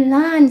can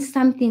learn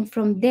something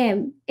from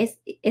them,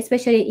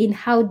 especially in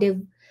how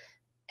they've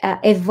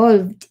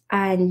evolved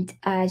and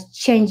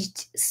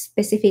changed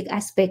specific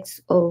aspects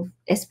of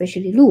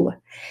especially Lua.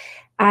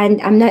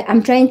 And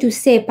I'm trying to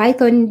say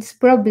Python's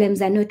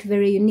problems are not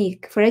very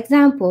unique. For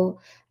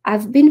example,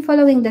 I've been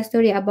following the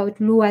story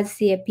about Lua's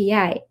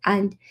CAPI,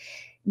 and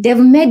they've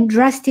made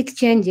drastic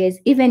changes,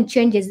 even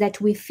changes that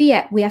we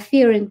are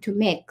fearing to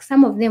make.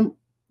 Some of them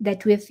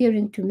that we're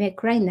fearing to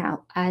make right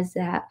now as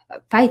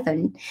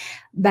Python,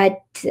 but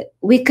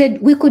we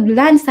could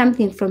learn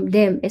something from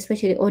them,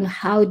 especially on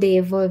how they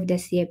evolved the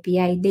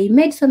CAPI. They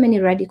made so many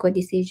radical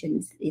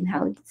decisions in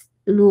how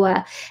the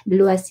Lua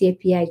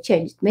CAPI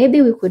changed.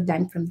 Maybe we could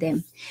learn from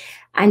them.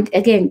 And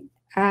again,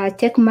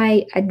 take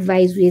my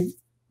advice with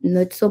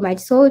not so much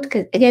salt,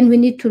 because again, we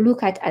need to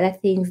look at other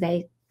things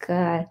like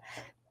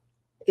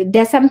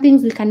there are some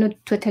things we cannot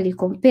totally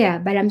compare,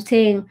 but I'm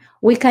saying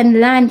we can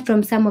learn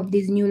from some of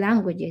these new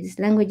languages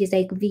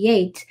like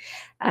V8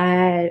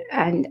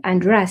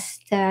 and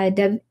Rust.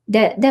 The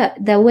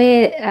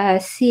way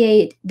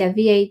C8, the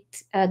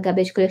V8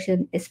 garbage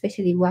collection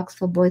especially works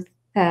for both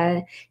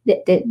the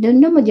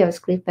normal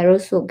JavaScript, but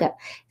also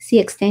C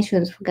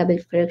extensions for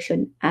garbage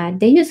collection.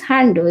 They use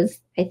handles,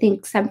 I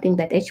think something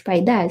that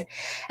HPy does.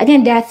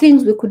 Again, there are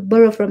things we could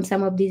borrow from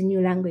some of these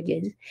new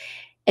languages.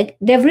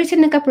 They've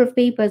written a couple of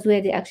papers where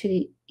they're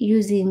actually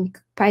using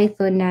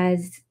Python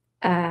as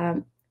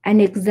an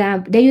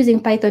example. They're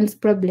using Python's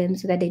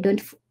problems so that they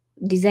don't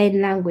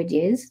design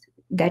languages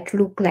that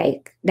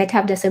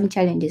have the same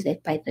challenges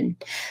like Python.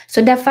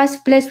 So the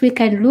first place we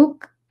can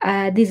look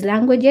at these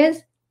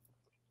languages,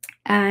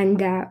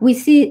 and we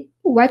see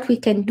what we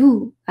can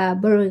do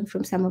borrowing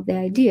from some of the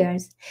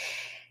ideas.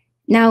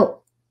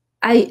 Now,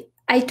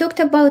 I talked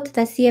about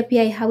the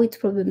CAPI, how it's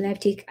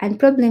problematic, and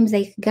problems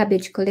like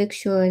garbage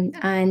collection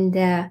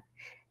and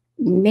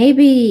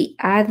maybe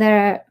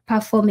other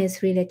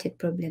performance-related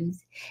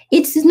problems.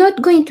 It's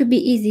not going to be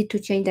easy to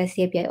change the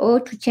CAPI or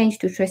to change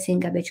to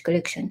tracing garbage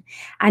collection.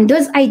 And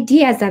those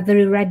ideas are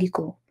very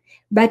radical.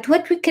 But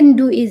what we can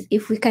do is,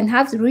 if we can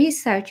have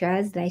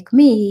researchers like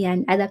me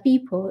and other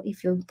people,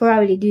 if you're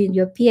probably doing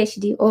your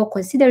PhD or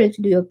considering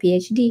to do your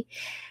PhD,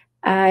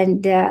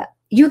 and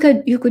you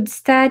could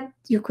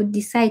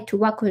decide to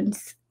work on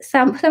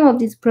some of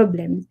these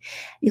problems,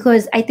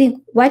 because I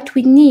think what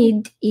we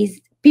need is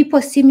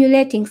people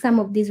simulating some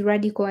of these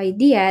radical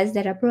ideas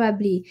that are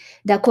probably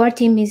the core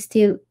team is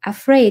still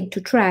afraid to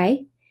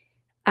try.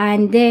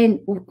 And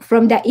then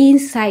from the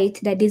insight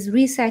that these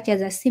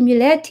researchers are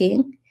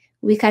simulating,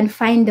 we can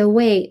find a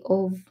way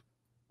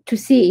to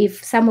see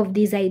if some of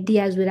these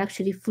ideas will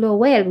actually flow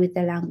well with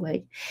the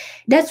language.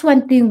 That's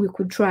one thing we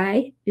could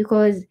try,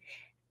 because,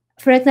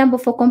 for example,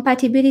 for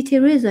compatibility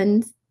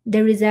reasons,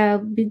 there is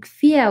a big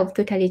fear of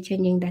totally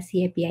changing the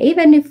CAPI,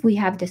 even if we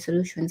have the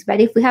solutions.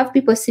 But if we have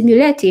people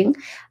simulating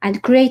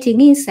and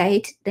creating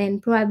insight, then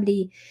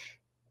probably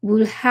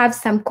we'll have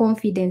some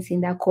confidence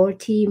in the core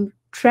team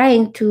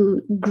trying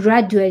to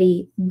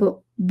gradually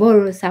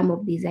borrow some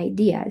of these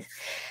ideas,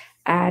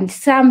 and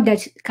some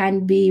that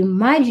can be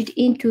merged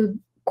into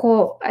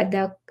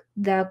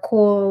the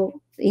core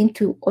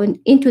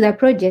into the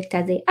project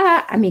as they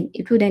are. I mean,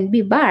 it wouldn't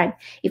be bad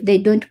if they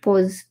don't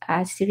pose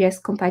serious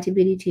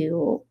compatibility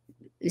or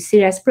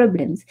serious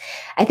problems.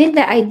 I think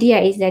the idea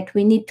is that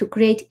we need to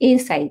create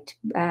insight.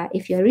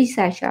 If you're a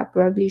researcher,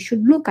 probably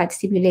should look at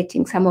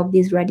simulating some of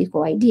these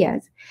radical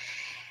ideas.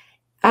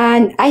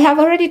 And I have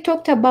already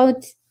talked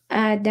about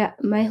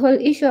my whole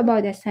issue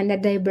about the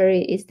standard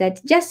library is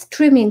that just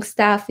trimming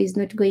stuff is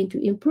not going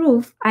to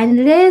improve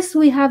unless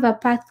we have a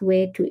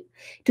pathway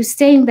to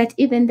saying that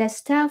even the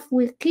stuff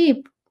will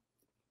keep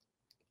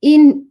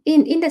in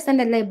the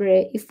standard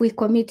library if we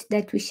commit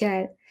that we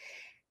shall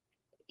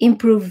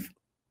improve.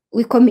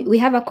 We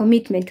have a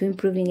commitment to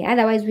improving it.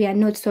 Otherwise, we are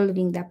not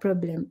solving the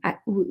problem.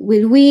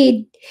 Will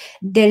we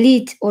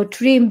delete or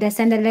trim the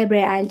standard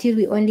library until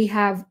we only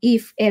have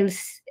if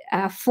else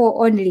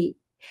for only?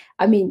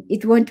 I mean,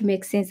 it won't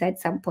make sense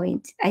at some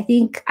point. I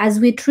think as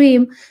we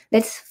trim,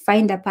 let's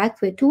find a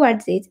pathway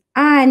towards it.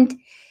 And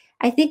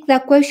I think the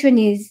question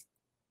is,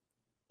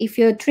 if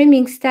you're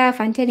trimming stuff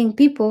and telling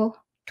people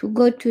to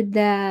go to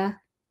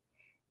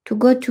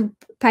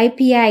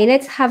PyPI,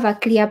 let's have a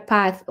clear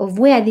path of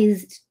where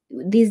these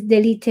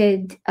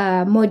deleted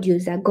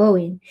modules are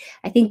going.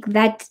 I think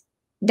that's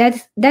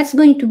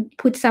going to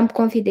put some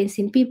confidence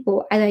in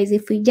people. Otherwise,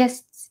 if we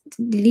just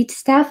delete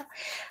stuff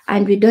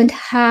and we don't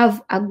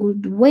have a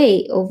good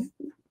way of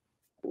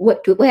where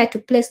to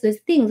place those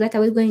things that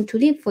are going to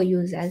live for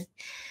users,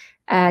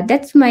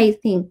 that's my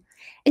thing.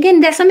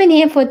 Again, there's so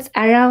many efforts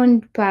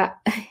around.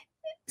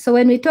 So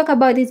when we talk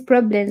about these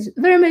problems,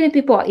 very many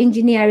people are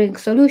engineering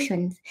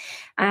solutions.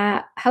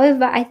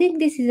 However, I think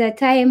this is a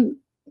time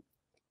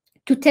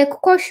to take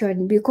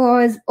caution,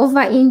 because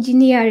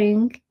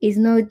over-engineering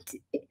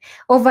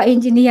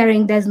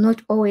does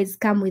not always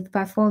come with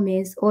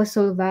performance or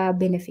solver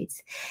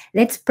benefits.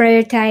 Let's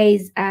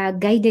prioritize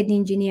guided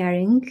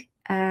engineering.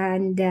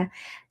 And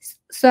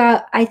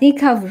so I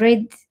think I've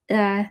read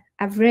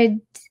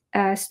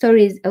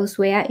stories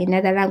elsewhere in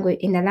a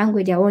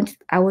language I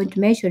won't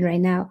mention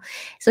right now.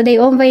 So they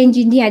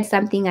over-engineered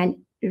something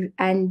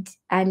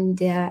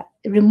and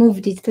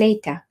removed it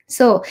later.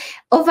 So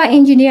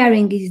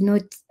over-engineering is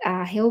not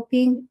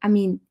helping. I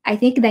mean, I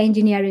think the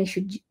engineering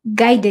should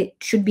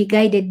be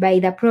guided by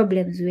the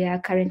problems we are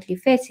currently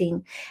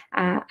facing,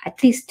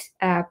 at least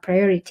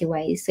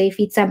priority-wise. So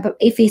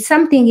if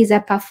something is a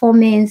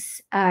performance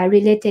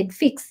related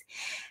fix,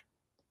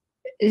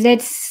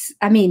 let's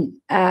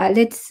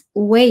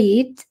weigh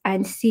it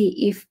and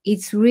see if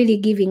it's really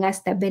giving us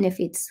the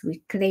benefits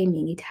we're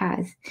claiming it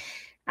has.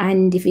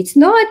 And if it's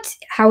not,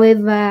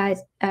 however,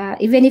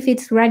 even if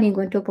it's running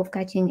on top of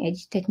cutting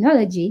edge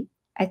technology,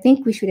 I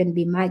think we shouldn't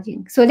be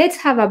merging. So let's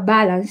have a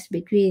balance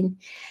between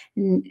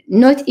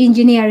not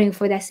engineering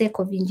for the sake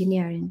of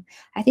engineering.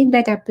 I think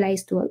that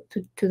applies to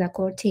the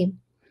core team.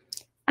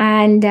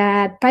 And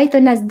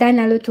Python has done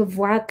a lot of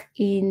work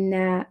in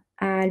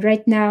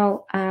right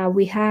now.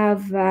 We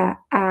have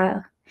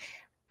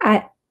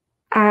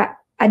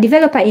a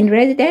developer in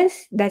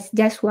residence that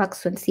just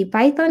works on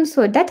CPython.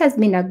 So that has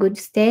been a good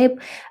step.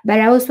 But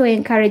I also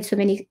encourage so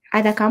many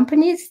other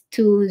companies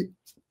to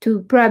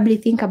probably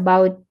think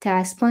about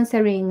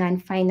sponsoring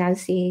and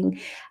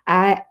financing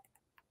a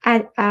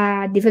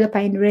developer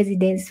in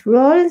residence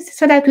roles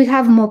so that we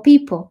have more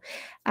people.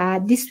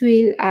 This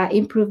will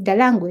improve the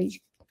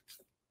language.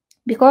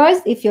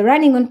 Because if you're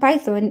running on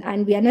Python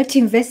and we are not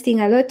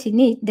investing a lot in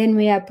it, then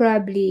we are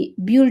probably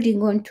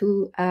building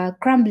onto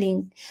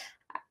crumbling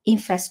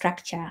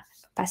infrastructure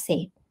per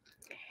se.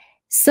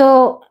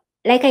 So,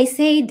 like I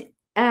said,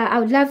 I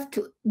would love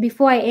to,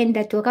 before I end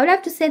the talk, I would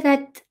love to say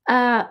that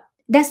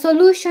the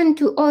solution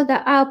to all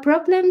our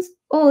problems,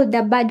 all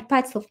the bad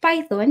parts of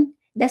Python,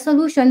 the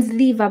solutions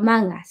live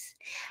among us.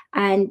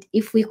 And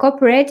if we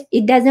cooperate,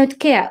 it does not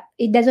care.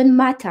 It doesn't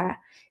matter,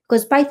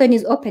 because Python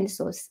is open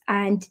source.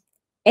 And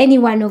any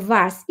one of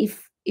us, even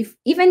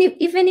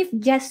if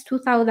just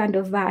 2,000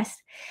 of us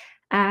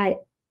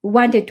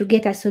wanted to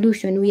get a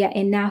solution, we are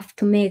enough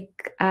to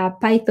make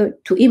Python,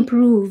 to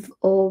improve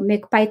or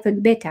make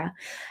Python better.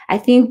 I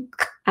think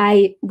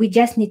we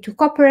just need to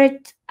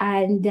cooperate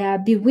and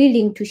be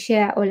willing to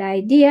share all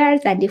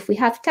ideas. And if we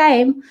have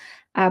time,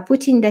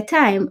 put in the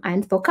time.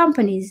 And for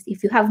companies,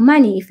 if you have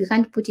money, if you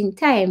can't put in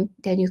time,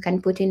 then you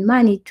can put in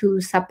money to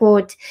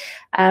support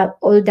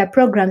all the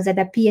programs that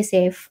the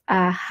PSF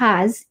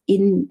has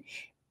in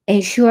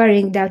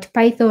ensuring that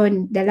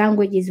Python, the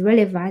language, is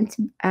relevant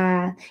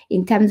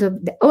in terms of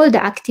all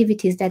the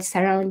activities that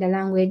surround the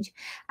language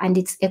and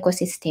its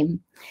ecosystem.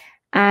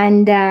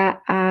 And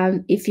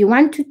if you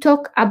want to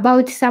talk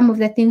about some of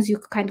the things you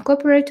can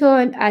cooperate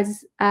on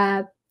as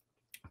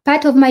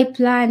part of my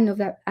plan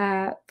of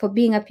for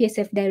being a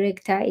PSF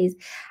director is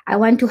I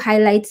want to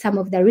highlight some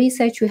of the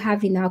research we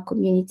have in our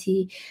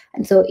community.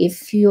 And so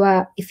if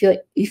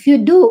you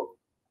do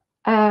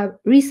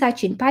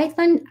research in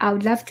Python, I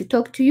would love to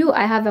talk to you.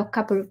 I have a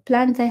couple of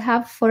plans I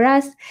have for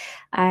us.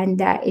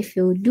 And if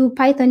you do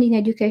Python in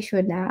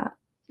education,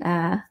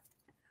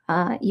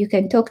 you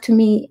can talk to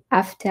me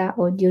after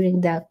or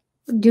during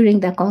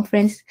the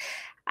conference.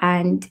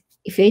 And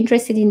if you're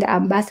interested in the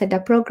ambassador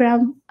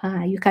program,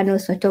 you can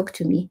also talk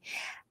to me.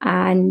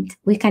 And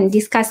we can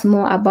discuss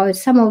more about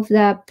some of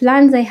the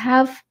plans I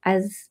have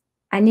as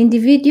an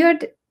individual,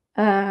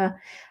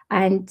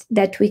 and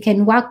that we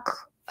can work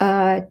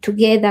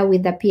together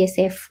with the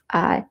PSF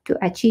to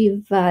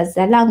achieve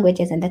the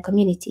languages and the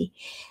community.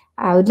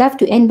 I would love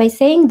to end by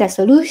saying the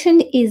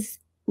solution is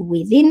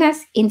within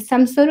us in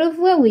some sort of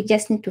way. We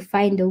just need to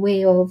find a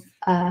way of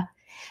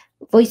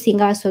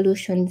voicing our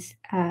solutions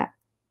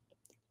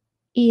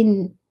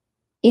in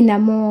a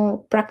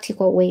more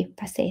practical way,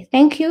 per se.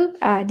 Thank you.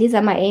 These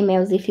are my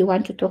emails if you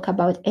want to talk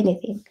about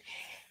anything.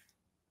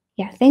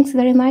 Yeah, thanks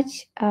very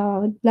much. I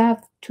would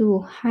love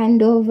to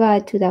hand over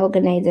to the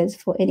organizers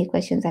for any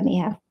questions I may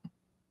have.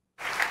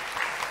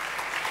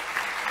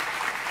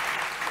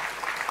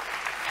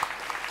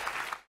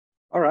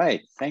 All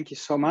right, thank you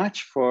so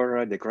much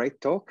for the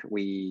great talk.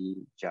 We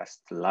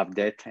just loved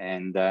it,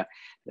 and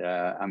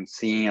I'm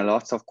seeing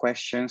lots of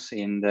questions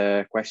in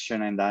the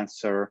question and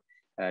answer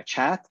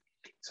chat.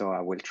 So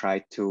I will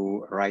try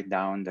to write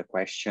down the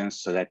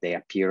questions so that they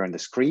appear on the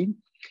screen,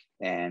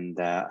 and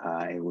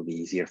it will be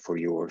easier for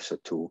you also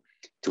to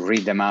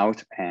read them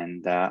out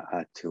and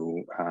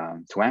to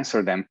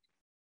answer them.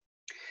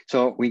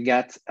 So we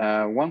got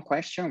one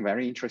question,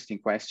 very interesting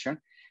question.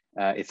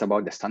 It's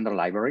about the standard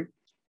library.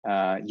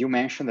 You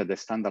mentioned that the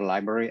standard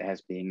library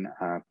has been,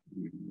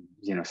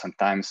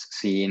 sometimes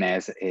seen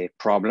as a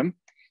problem,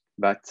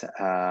 but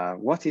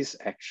what is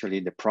actually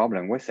the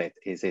problem with it?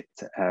 Is it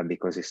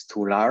because it's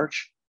too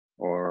large,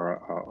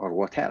 or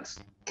what else?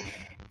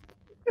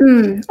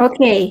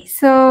 Okay,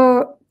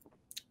 so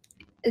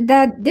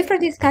the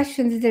different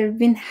discussions that have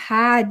been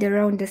had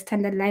around the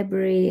standard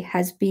library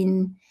has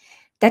been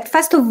that,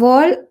 first of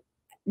all,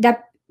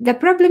 the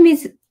problem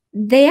is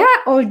they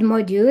are old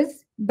modules,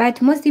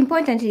 but most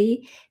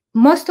importantly,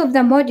 most of the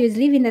modules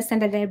live in the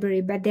standard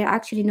library, but they're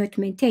actually not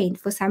maintained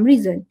for some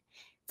reason,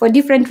 for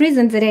different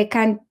reasons that I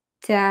can't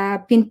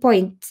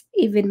pinpoint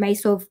even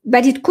myself,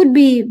 but it could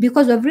be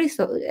because of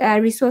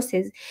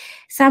resources.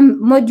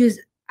 Some modules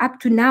up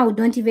to now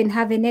don't even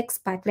have an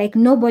expert, like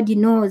nobody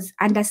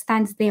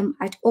understands them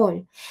at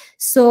all.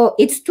 So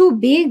it's too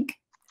big,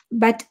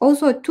 but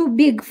also too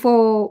big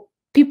for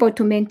people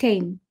to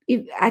maintain.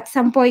 If at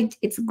some point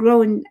it's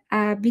grown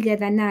bigger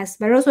than us,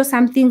 but also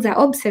some things are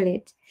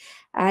obsolete.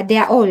 They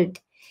are old.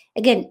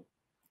 Again,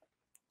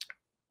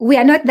 we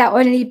are not the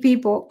only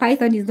people.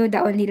 Python is not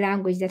the only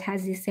language that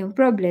has the same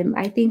problem.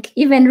 I think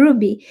even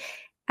Ruby,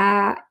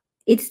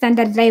 its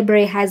standard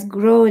library has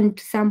grown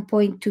to some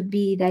point to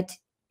be that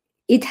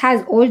it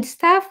has old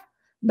stuff,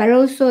 but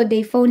also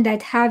they found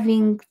that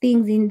having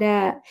things in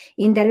the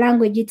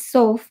language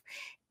itself,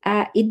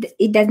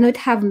 it does not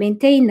have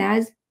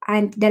maintainers,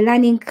 and the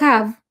learning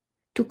curve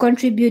to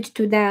contribute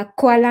to the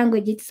core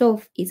language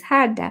itself is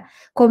harder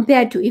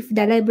compared to if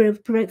the library,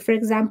 for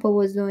example,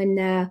 was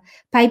on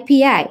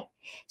PyPI.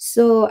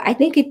 So I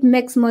think it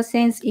makes more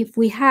sense if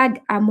we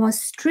had a more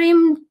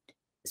streamlined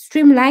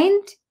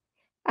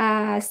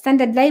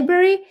standard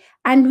library,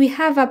 and we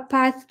have a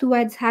path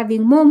towards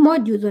having more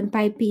modules on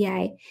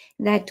PyPI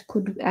that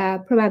could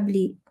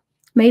probably,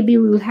 maybe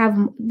we will have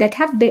that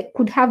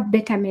could have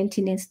better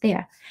maintenance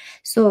there.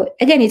 So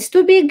again, it's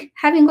too big,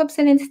 having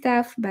obsolete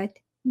stuff, but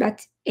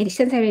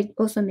essentially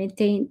also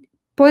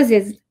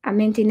poses a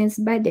maintenance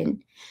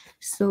burden.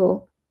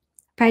 So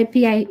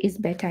PyPI is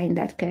better in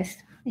that case.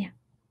 Yeah.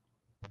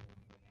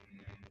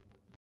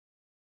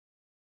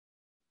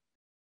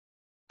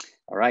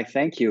 All right,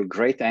 thank you.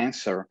 Great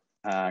answer.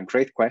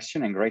 Great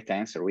question and great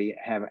answer. We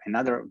have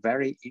another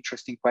very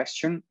interesting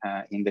question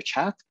in the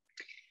chat.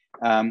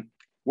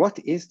 What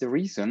is the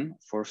reason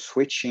for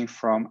switching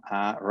from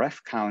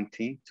ref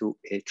counting to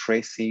a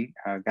tracing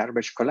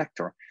garbage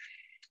collector?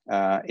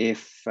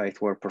 if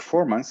it were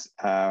performance,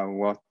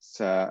 what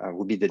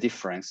would be the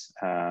difference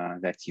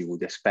that you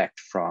would expect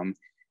from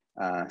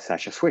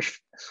such a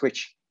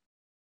switch?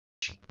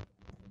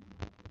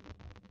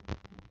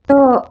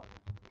 So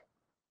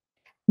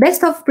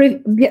best of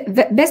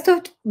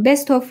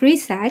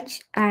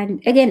research,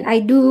 and again, I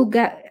do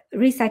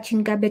research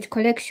in garbage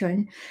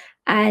collection,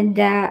 and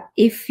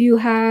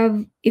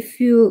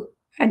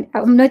and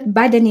I'm not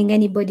burdening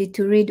anybody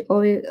to read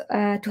or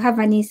to have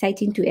an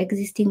insight into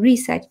existing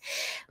research.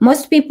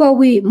 Most people,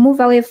 we move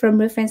away from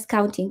reference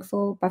counting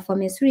for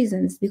performance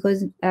reasons,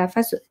 because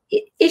first,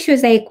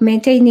 issues like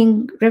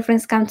maintaining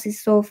reference counts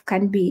itself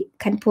can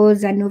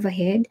pose an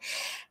overhead,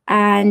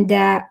 and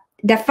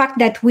the fact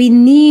that we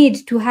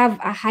need to have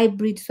a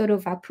hybrid sort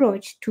of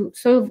approach to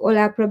solve all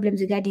our problems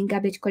regarding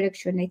garbage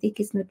collection, I think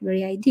is not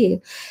very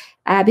ideal,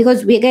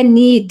 because we again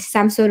need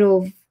some sort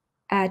of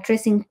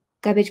tracing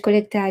garbage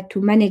collector to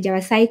manage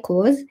our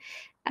cycles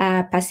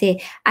per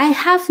se. I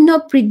have no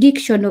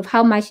prediction of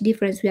how much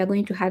difference we are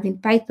going to have in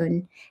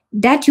Python.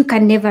 That you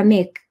can never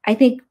make. I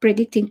think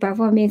predicting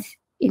performance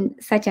in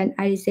such an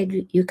early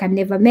stage you can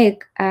never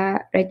make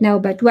right now.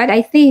 But what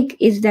I think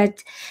is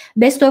that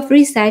based off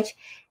research,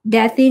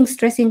 there are things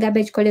tracing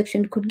garbage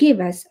collection could give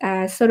us,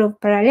 sort of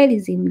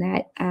parallelism,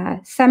 that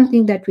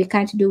something that we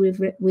can't do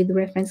with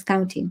reference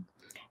counting.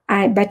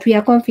 But we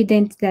are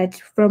confident that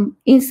from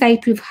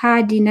insight we've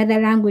had in other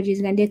languages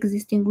and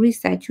existing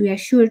research, we are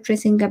sure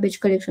tracing garbage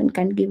collection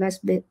can give us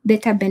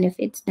better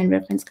benefits than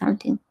reference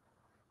counting.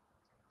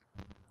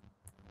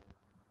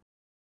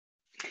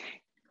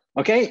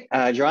 Okay,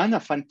 Joanna,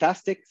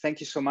 fantastic. Thank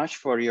you so much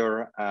for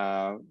your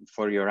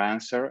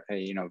answer.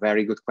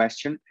 Very good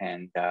question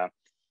and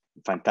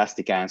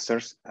fantastic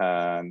answers,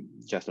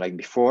 just like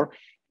before.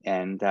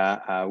 And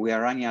we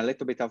are running a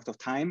little bit out of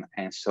time,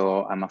 and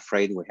so I'm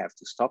afraid we have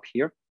to stop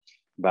here.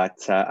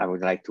 But I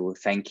would like to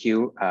thank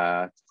you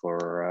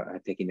for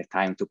taking the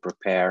time to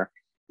prepare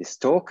this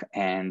talk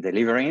and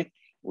delivering it.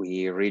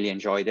 We really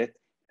enjoyed it.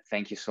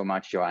 Thank you so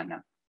much,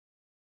 Joanna.